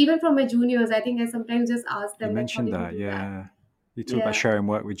things. Like even from my juniors, I think I sometimes just ask You them like, how mentioned did you that, do that? yeah. You talk about Yeah, sharing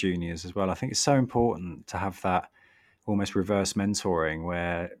work with juniors as well. I think it's so important to have that almost reverse mentoring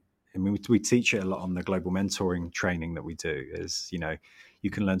where, I mean, we teach it a lot on the global mentoring training that we do. Is, you know, you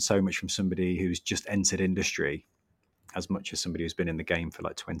can learn so much from somebody who's just entered industry as much as somebody who's been in the game for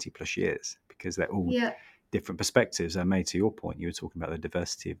like 20 plus years, because they're all yeah, different perspectives. And May, to your point, you were talking about the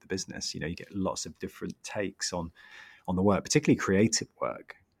diversity of the business. You know, you get lots of different takes on the work, particularly creative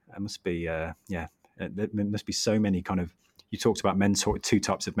work. It must be, there must be so many kind of. You talked about two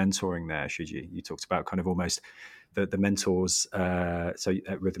types of mentoring there, Shuji. You talked about kind of almost the mentors, so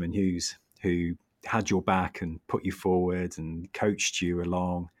at Rhythm and Hughes, who had your back and put you forward and coached you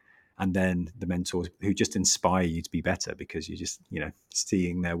along, and then the mentors who just inspire you to be better because you're just, you know,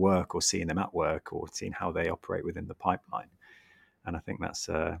 seeing their work or seeing them at work or seeing how they operate within the pipeline. And I think that's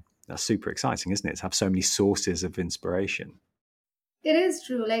super exciting, isn't it? To have so many sources of inspiration. it is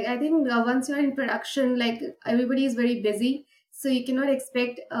true. Like I think once you're in production, like everybody is very busy, so you cannot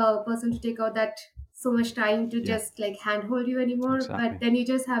expect a person to take out that so much time to Yeah, just like handhold you anymore. But exactly. then you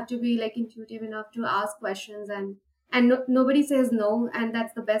just have to be like intuitive enough to ask questions, and nobody says no, and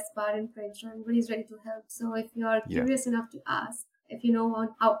that's the best part in French. Everybody's ready to help. So if you're Yeah, curious enough to ask, if you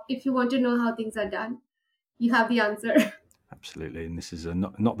know if you want to know how things are done, you have the answer. absolutely. And this is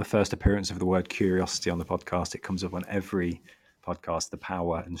not the first appearance of the word curiosity on the podcast. It comes up on every podcast, the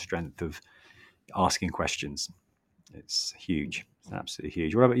power and strength of asking questions. It's huge. It's absolutely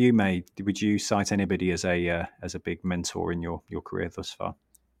huge. What about you, May? Would you cite anybody as a big mentor in your career thus far?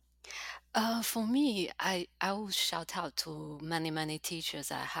 For me, I will shout out to many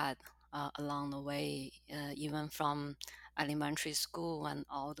teachers I had along the way, even from elementary school and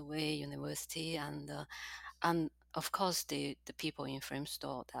all the way university, and of course the people in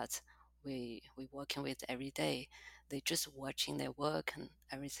Framestore that we working with every day. They just watching their work and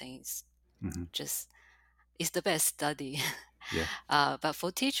everything is Mm-hmm. just is the best study. Yeah. But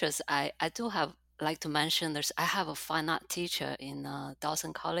for teachers, I do have like to mention I have a fine art teacher in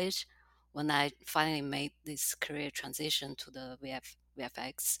Dawson College when I finally made this career transition to the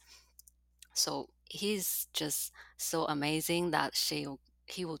VFX. So he's just so amazing that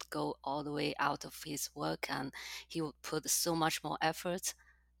he would go all the way out of his work and he would put so much more effort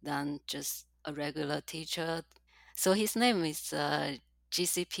than just a regular teacher. So his name is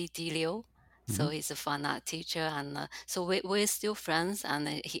GCP Delio. Mm-hmm. So he's a fine art teacher, and so we're still friends. And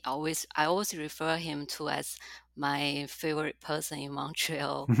I always refer him to as my favorite person in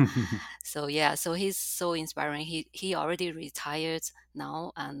Montreal. So yeah, so he's so inspiring. He already retired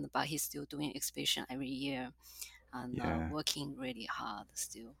now, and but he's still doing exhibition every year and Yeah, working really hard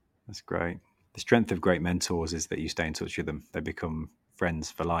still. that's great. The strength of great mentors is that you stay in touch with them. They become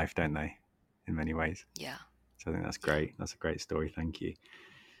friends for life, don't they? In many ways. Yeah, So I think that's yeah. great. That's a great story. Thank you.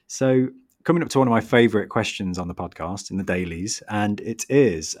 So, coming up to one of my favorite questions on the podcast in the dailies, and it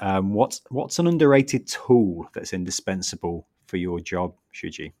is what's an underrated tool that's indispensable for your job,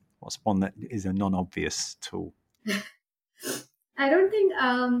 Shuji? What's one that is a non-obvious tool? I don't think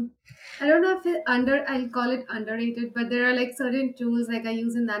I don't know if I'll call it underrated, but there are like certain tools like I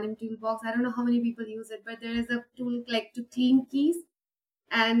use in the Anim toolbox. I don't know how many people use it, but there is a tool like to clean keys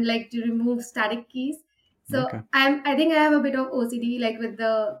and like to remove static keys. So Okay. I think I have a bit of OCD like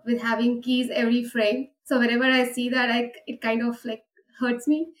with having keys every frame. So whenever I see that, it kind of like hurts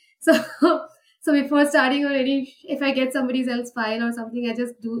me. So so before starting or any, if I get somebody else's file or something, I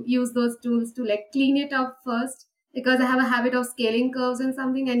just do use those tools to like clean it up first, because I have a habit of scaling curves and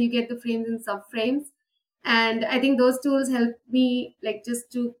something, and you get the frames in subframes. And I think those tools help me like just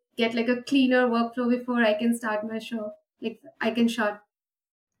to get like a cleaner workflow before I can start my show. Like I can shot.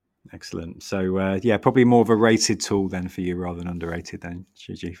 Excellent. So, probably more of a rated tool then for you rather than underrated then,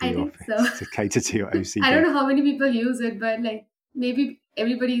 Shuchi, for I your think so. to cater to your OCD. I don't know how many people use it, but like maybe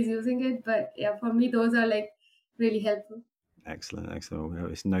everybody's using it. But yeah, for me, those are like really helpful. Excellent. Well,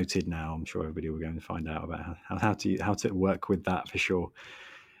 it's noted now. I'm sure everybody will go and find out about how to work with that for sure.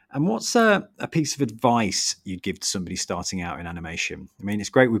 And what's a piece of advice you'd give to somebody starting out in animation? I mean, it's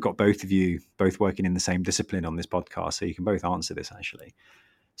great we've got both of you both working in the same discipline on this podcast, so you can both answer this actually.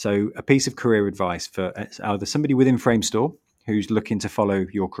 So, a piece of career advice for either somebody within Framestore who's looking to follow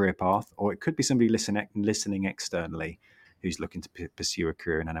your career path, or it could be somebody listening externally who's looking to pursue a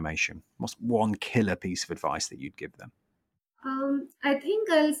career in animation. What's one killer piece of advice that you'd give them? I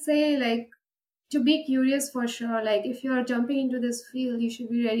think I'll say like to be curious for sure. Like if you're jumping into this field, you should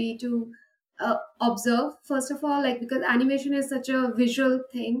be ready to observe first of all, like because animation is such a visual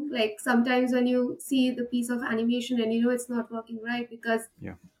thing. Like sometimes when you see the piece of animation and you know it's not working right because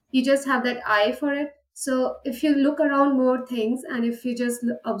you just have that eye for it. So if you look around more things and if you just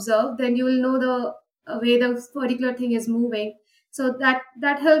observe, then you will know the way the particular thing is moving. So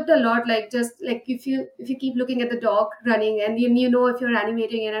that helped a lot. Like just like if you keep looking at the dog running and you know if you're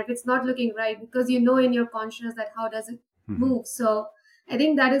animating and if it's not looking right because you know in your conscious that how does it move. So I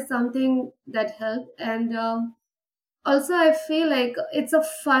think that is something that helped. And also I feel like it's a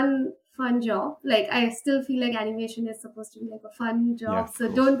fun job. Like I still feel like animation is supposed to be like a fun job,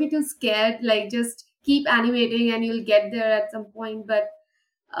 so don't be too scared. Like just keep animating and you'll get there at some point. But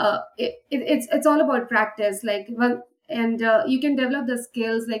it's all about practice. Like you can develop the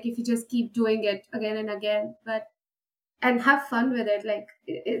skills like if you just keep doing it again and again, but and have fun with it. Like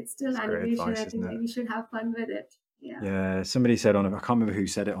it's still That's animation. advice, I think like, we should have fun with it. Yeah, somebody said I can't remember who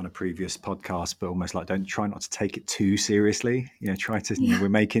said it on a previous podcast, but almost like try not to take it too seriously. Try to, we're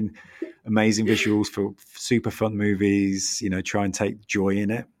making amazing visuals for super fun movies, try and take joy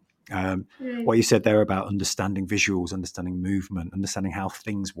in it. Right. What you said there about understanding visuals, understanding movement, understanding how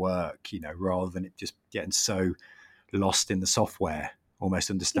things work, rather than it just getting so lost in the software,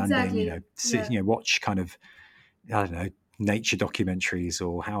 almost understanding, Exactly. watch kind of, I don't know, nature documentaries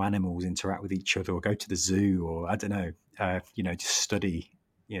or how animals interact with each other or go to the zoo or I don't know, just study,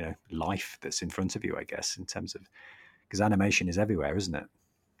 life that's in front of you, I guess, in terms of, because animation is everywhere, isn't it?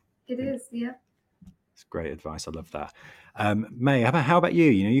 It is, yeah. It's great advice. I love that. Mei, how about you?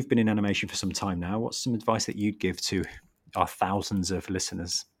 You've been in animation for some time now. What's some advice that you'd give to our thousands of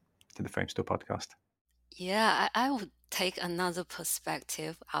listeners to the Framestore podcast? Yeah, I would take another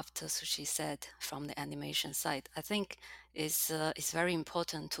perspective after Shuchi said from the animation side. I think it's very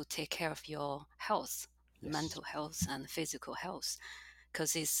important to take care of your health, mental health and physical health,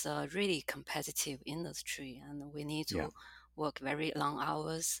 because it's a really competitive industry and we need to work very long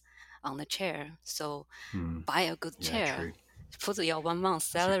hours on the chair. So buy a good chair. True. Put your 1 month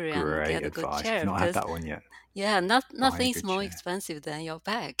salary and get a good chair. I've not had that one yet. Yeah, nothing is more expensive than your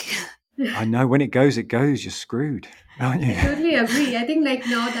back. I know when it goes, you're screwed, aren't you? I totally agree. I think like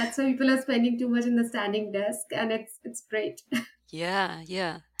now that's why people are spending too much in the standing desk, and it's great.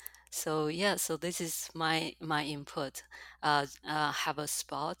 Yeah. So this is my input. Have a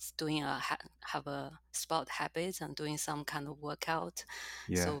sport, have a sport habit, and doing some kind of workout.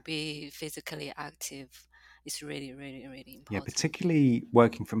 Yeah. So be physically active. It's really, really, really important. Yeah, particularly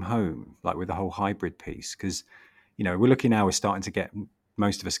working from home, like with the whole hybrid piece, because we're looking now. We're starting to get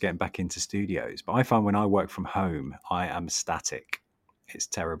most of us getting back into studios, but I find when I work from home, I am static. It's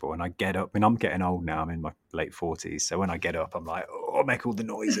terrible, and I get up. I'm getting old now. I'm in my late 40s, so when I get up, I'm like, I make all the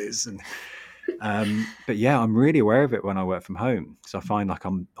noises, and but yeah, I'm really aware of it when I work from home. So I find like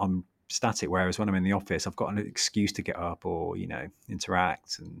I'm static. Whereas when I'm in the office, I've got an excuse to get up or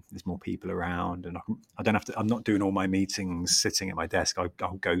interact, and there's more people around, and I don't have to. I'm not doing all my meetings sitting at my desk.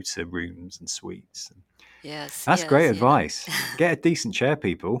 I'll go to rooms and suites. And yes, that's great advice. Get a decent chair,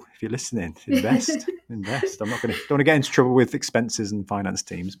 people. If you're listening, invest. I'm not don't want to get into trouble with expenses and finance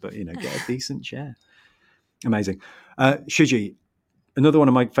teams, but get a decent chair. Amazing. Shuji, another one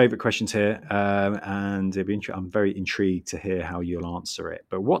of my favorite questions here, and I'm very intrigued to hear how you'll answer it.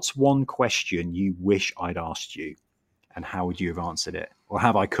 But what's one question you wish I'd asked you, and how would you have answered it? Or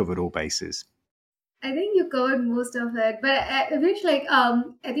have I covered all bases? I think you covered most of it, but I wish like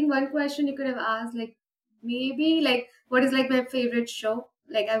I think one question you could have asked like maybe like what is like my favorite show?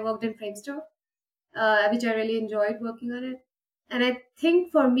 Like I worked in Framestore, which I really enjoyed working on it, and I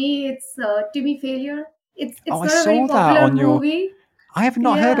think for me it's Timmy Failure. It's not a very popular movie. I have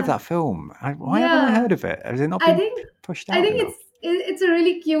not heard of that film. Why haven't I heard of it? Has it not been pushed out? I think it's a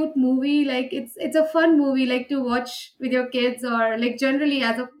really cute movie. Like it's a fun movie, like to watch with your kids or like generally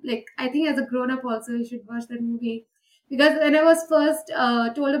as a like I think as a grown up also you should watch that movie Because when I was first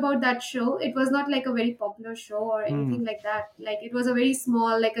told about that show, it was not like a very popular show or anything like that. Like it was a very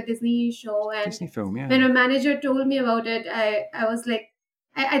small, like a Disney show. And Disney film, yeah. when a manager told me about it, I was like,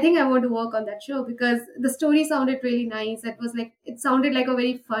 I think I want to work on that show because the story sounded really nice. It sounded like a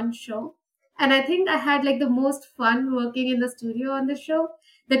very fun show. And I think I had like the most fun working in the studio on the show.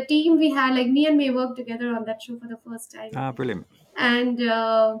 The team we had, like me and May worked together on that show for the first time. Ah, brilliant. And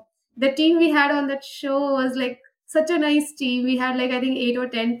the team we had on that show was like such a nice team. We had like I think 8 or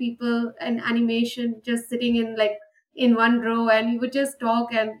 10 people and animation just sitting in like in one row, and we would just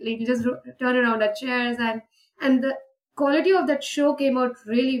talk and like we just turn around our chairs, and the quality of that show came out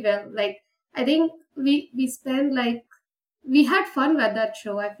really well. Like I think we spent like we had fun with that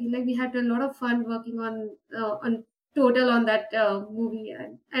show. I feel like we had a lot of fun working on total on that movie,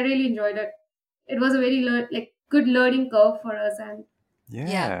 and I really enjoyed it. It was a very like good learning curve for us, and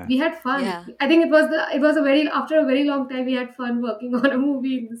Yeah. we had fun. Yeah. I think it was a very after a very long time we had fun working on a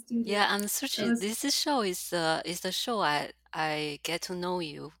movie in the studio. Yeah, and Shuchi, was- this show is the show I get to know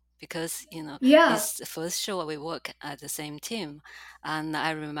you because Yeah, it's the first show we work at the same team, and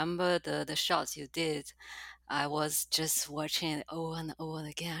I remember the shots you did. I was just watching it over and over and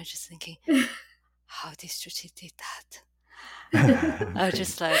again. I was just thinking, how did Shuchi did that? I was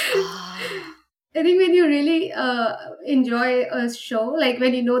just like, I think when you really enjoy a show, like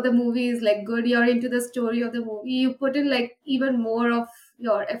when you know the movie is like good, you're into the story of the movie, you put in like even more of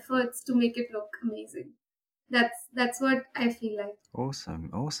your efforts to make it look amazing. That's what I feel like.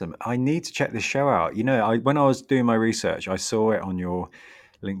 Awesome. I need to check this show out. When I was doing my research, I saw it on your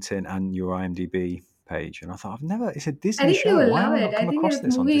LinkedIn and your IMDb page, and I thought, it's a I Disney think you show. will Why have love I it. not I come think across the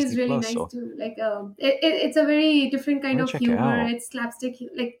this on movie is Disney really Plus? nice too. Like it's a very different kind I'm of gonna check it humor. out. It's slapstick,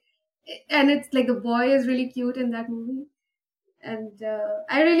 like, and it's like the boy is really cute in that movie, and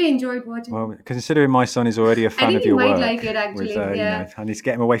I really enjoyed watching Well, it. considering my son is already a I fan think of he your might work, like it with actually. Yeah, I need to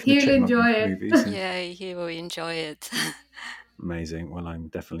get him away from the he'll Chipmunk enjoy it. movies. And yeah, he will enjoy it. amazing. Well, I'm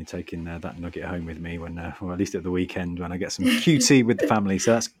definitely taking that nugget home with me when, or at least at the weekend when I get some QT with the family.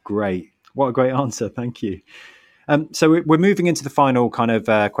 So that's great. What a great answer. Thank you. So we're moving into the final kind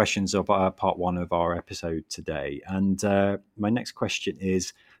of questions of part one of our episode today. And my next question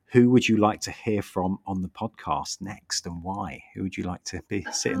is, who would you like to hear from on the podcast next, and why? Who would you like to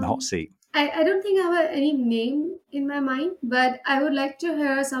sit in the hot seat? I don't think I have any name in my mind, but I would like to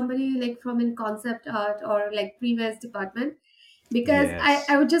hear somebody like from in concept art or like previous department, because Yes.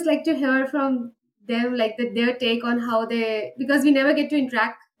 I would just like to hear from them like their take on how they, because we never get to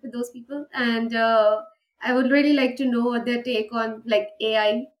interact with those people, and I would really like to know what their take on like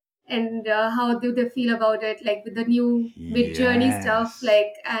AI, and how do they feel about it, like with the new mid journey stuff, Yes.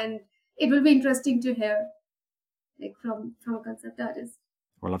 like, and it will be interesting to hear like from a concept artist.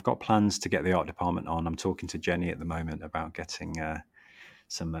 Well, I've got plans to get the art department on. I'm talking to Jenny at the moment about getting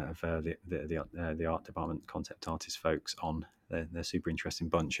some of the art department concept artist folks on. They're super interesting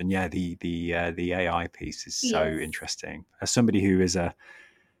bunch, and yeah, the AI piece is so Yes. interesting. As somebody who is I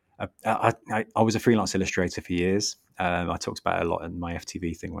was a freelance illustrator for years. I talked about it a lot in my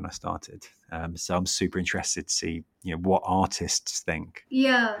FTV thing when I started. So I'm super interested to see what artists think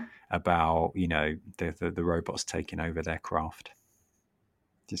about the robots taking over their craft.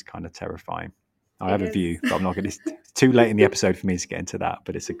 Just kind of terrifying. I have a view, but I'm not going to. It's too late in the episode for me to get into that.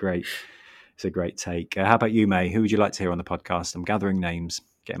 But it's a great take. How about you, May? Who would you like to hear on the podcast? I'm gathering names,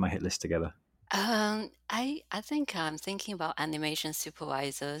 getting my hit list together. I think I'm thinking about animation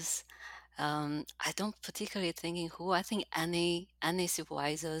supervisors. I don't particularly thinking who. I think any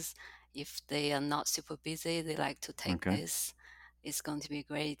supervisors, if they are not super busy, they like to take this. It's going to be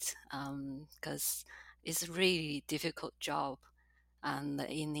great because it's a really difficult job, and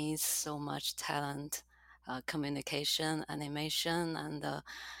it needs so much talent, communication, animation,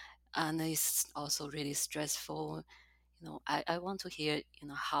 and it's also really stressful. I want to hear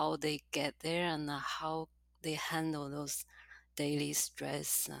how they get there and how they handle those daily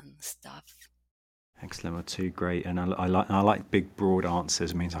stress and stuff. Excellent, well, two great, and I like big, broad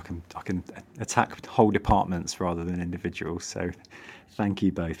answers. It means I can attack whole departments rather than individuals. So, thank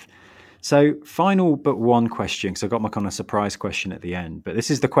you both. So, final but one question, because I got my kind of surprise question at the end. But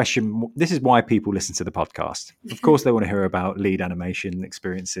this is the question. This is why people listen to the podcast. Of course, they want to hear about lead animation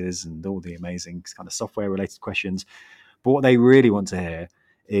experiences and all the amazing kind of software-related questions. But what they really want to hear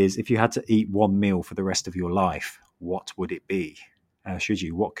is, if you had to eat one meal for the rest of your life, what would it be?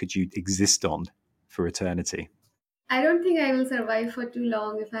 Shuji, what could you exist on for eternity? I don't think I will survive for too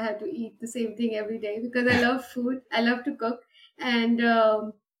long if I have to eat the same thing every day, because I love food. I love to cook. And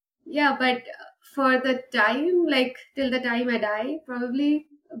yeah, but for the time, like till the time I die, probably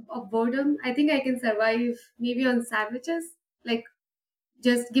of boredom, I think I can survive maybe on sandwiches. Like,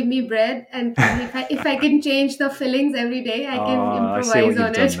 just give me bread, and if I can change the fillings every day, I can improvise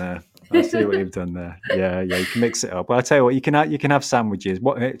on it. I see what you've done there. Yeah, you can mix it up. Well, I tell you what, you can have sandwiches.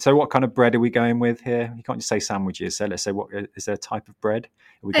 So what kind of bread are we going with here? You can't just say sandwiches. So let's say, what is there a type of bread?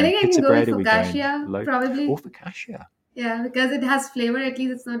 Are we I going think I pita can go bread? with Are we focaccia, going probably. Or focaccia. Yeah, because it has flavor. At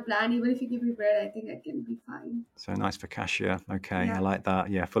least it's not bland. Even if you give me bread, I think I can be fine. So nice focaccia. Okay, Yeah. I like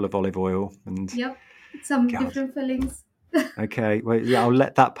that. Yeah, full of olive oil and some different fillings. Okay, well, yeah, I'll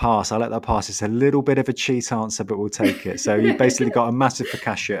let that pass. It's a little bit of a cheat answer, but we'll take it. So you basically got a massive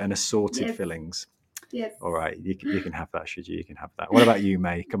focaccia and assorted fillings. Yes. All right, you can have that, Shuchi. You can have that. What about you,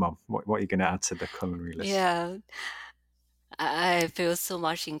 Mei? Come on, what are you going to add to the culinary list? Yeah, I feel so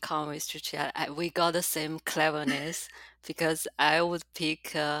much in common with Shuchi. We got the same cleverness because I would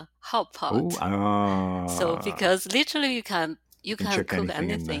pick a hot pot. So because literally you can cook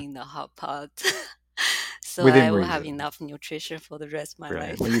anything in the hot pot. So Within I will reason. have enough nutrition for the rest of my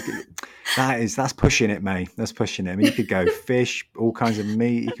life. Well, that's pushing it, Mei. That's pushing it. I mean, you could go fish, all kinds of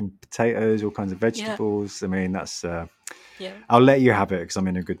meat. You can potatoes, all kinds of vegetables. Yeah. I mean, that's. I'll let you have it because I'm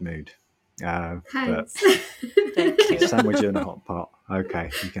in a good mood. Thanks. Thank you. Sandwich in a hot pot.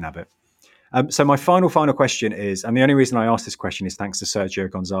 Okay, you can have it. So my final question is, and the only reason I asked this question is thanks to Sergio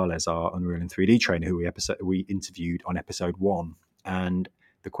Gonzalez, our Unreal and 3D trainer, who we interviewed on episode 1. And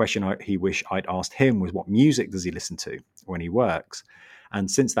the question he wished I'd asked him was, what music does he listen to when he works? And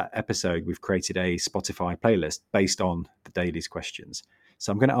since that episode, we've created a Spotify playlist based on the Dailies questions.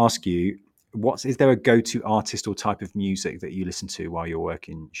 So I'm going to ask you, is there a go-to artist or type of music that you listen to while you're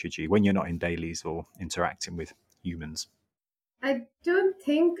working, Shuchi, when you're not in Dailies or interacting with humans? I don't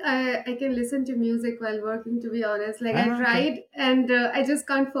think I can listen to music while working, to be honest. Like, I tried and I just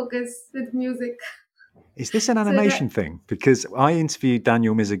can't focus with music. Is this an animation thing? Because I interviewed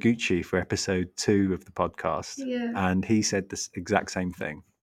Daniel Mizoguchi for episode 2 of the podcast, and he said this exact same thing.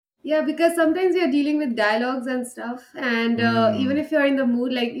 Yeah, because sometimes you're dealing with dialogues and stuff, and even if you're in the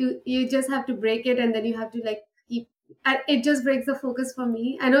mood, like you just have to break it, and then you have to like keep. It just breaks the focus for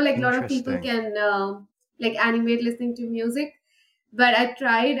me. I know, like, a lot of people can like animate listening to music, but I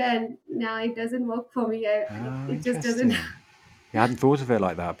tried, and now it doesn't work for me. It just doesn't. I hadn't thought of it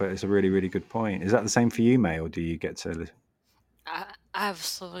like that, but it's a really, really good point. Is that the same for you, Mei, or do you get to?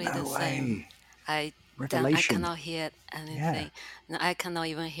 Absolutely the same. I cannot hear anything. Yeah. I cannot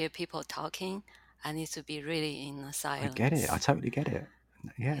even hear people talking. I need to be really in silence. I get it. I totally get it.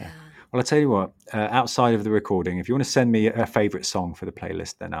 Yeah. Well, I'll tell you what. Outside of the recording, if you want to send me a favorite song for the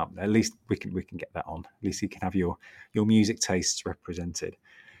playlist, then at least we can get that on. At least you can have your music tastes represented.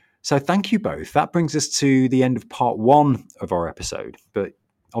 So thank you both. That brings us to the end of part 1 of our episode. But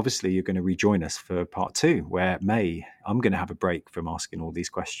obviously, you're going to rejoin us for part 2, where Mei, I'm going to have a break from asking all these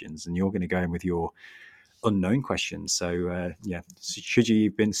questions, and you're going to go in with your unknown questions. So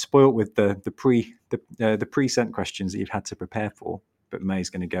you've been spoilt with the pre-sent questions that you've had to prepare for, but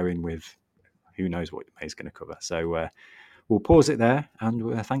Mei's going to go in with who knows what Mei's going to cover. So we'll pause it there,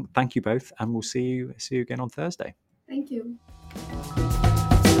 and thank you both, and we'll see you again on Thursday. Thank you.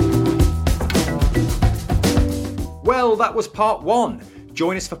 Well, that was part 1.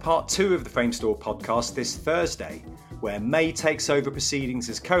 Join us for part 2 of the Framestore podcast this Thursday, where Mei takes over proceedings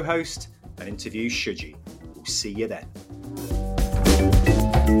as co-host and interviews Shuchi. We'll see you then.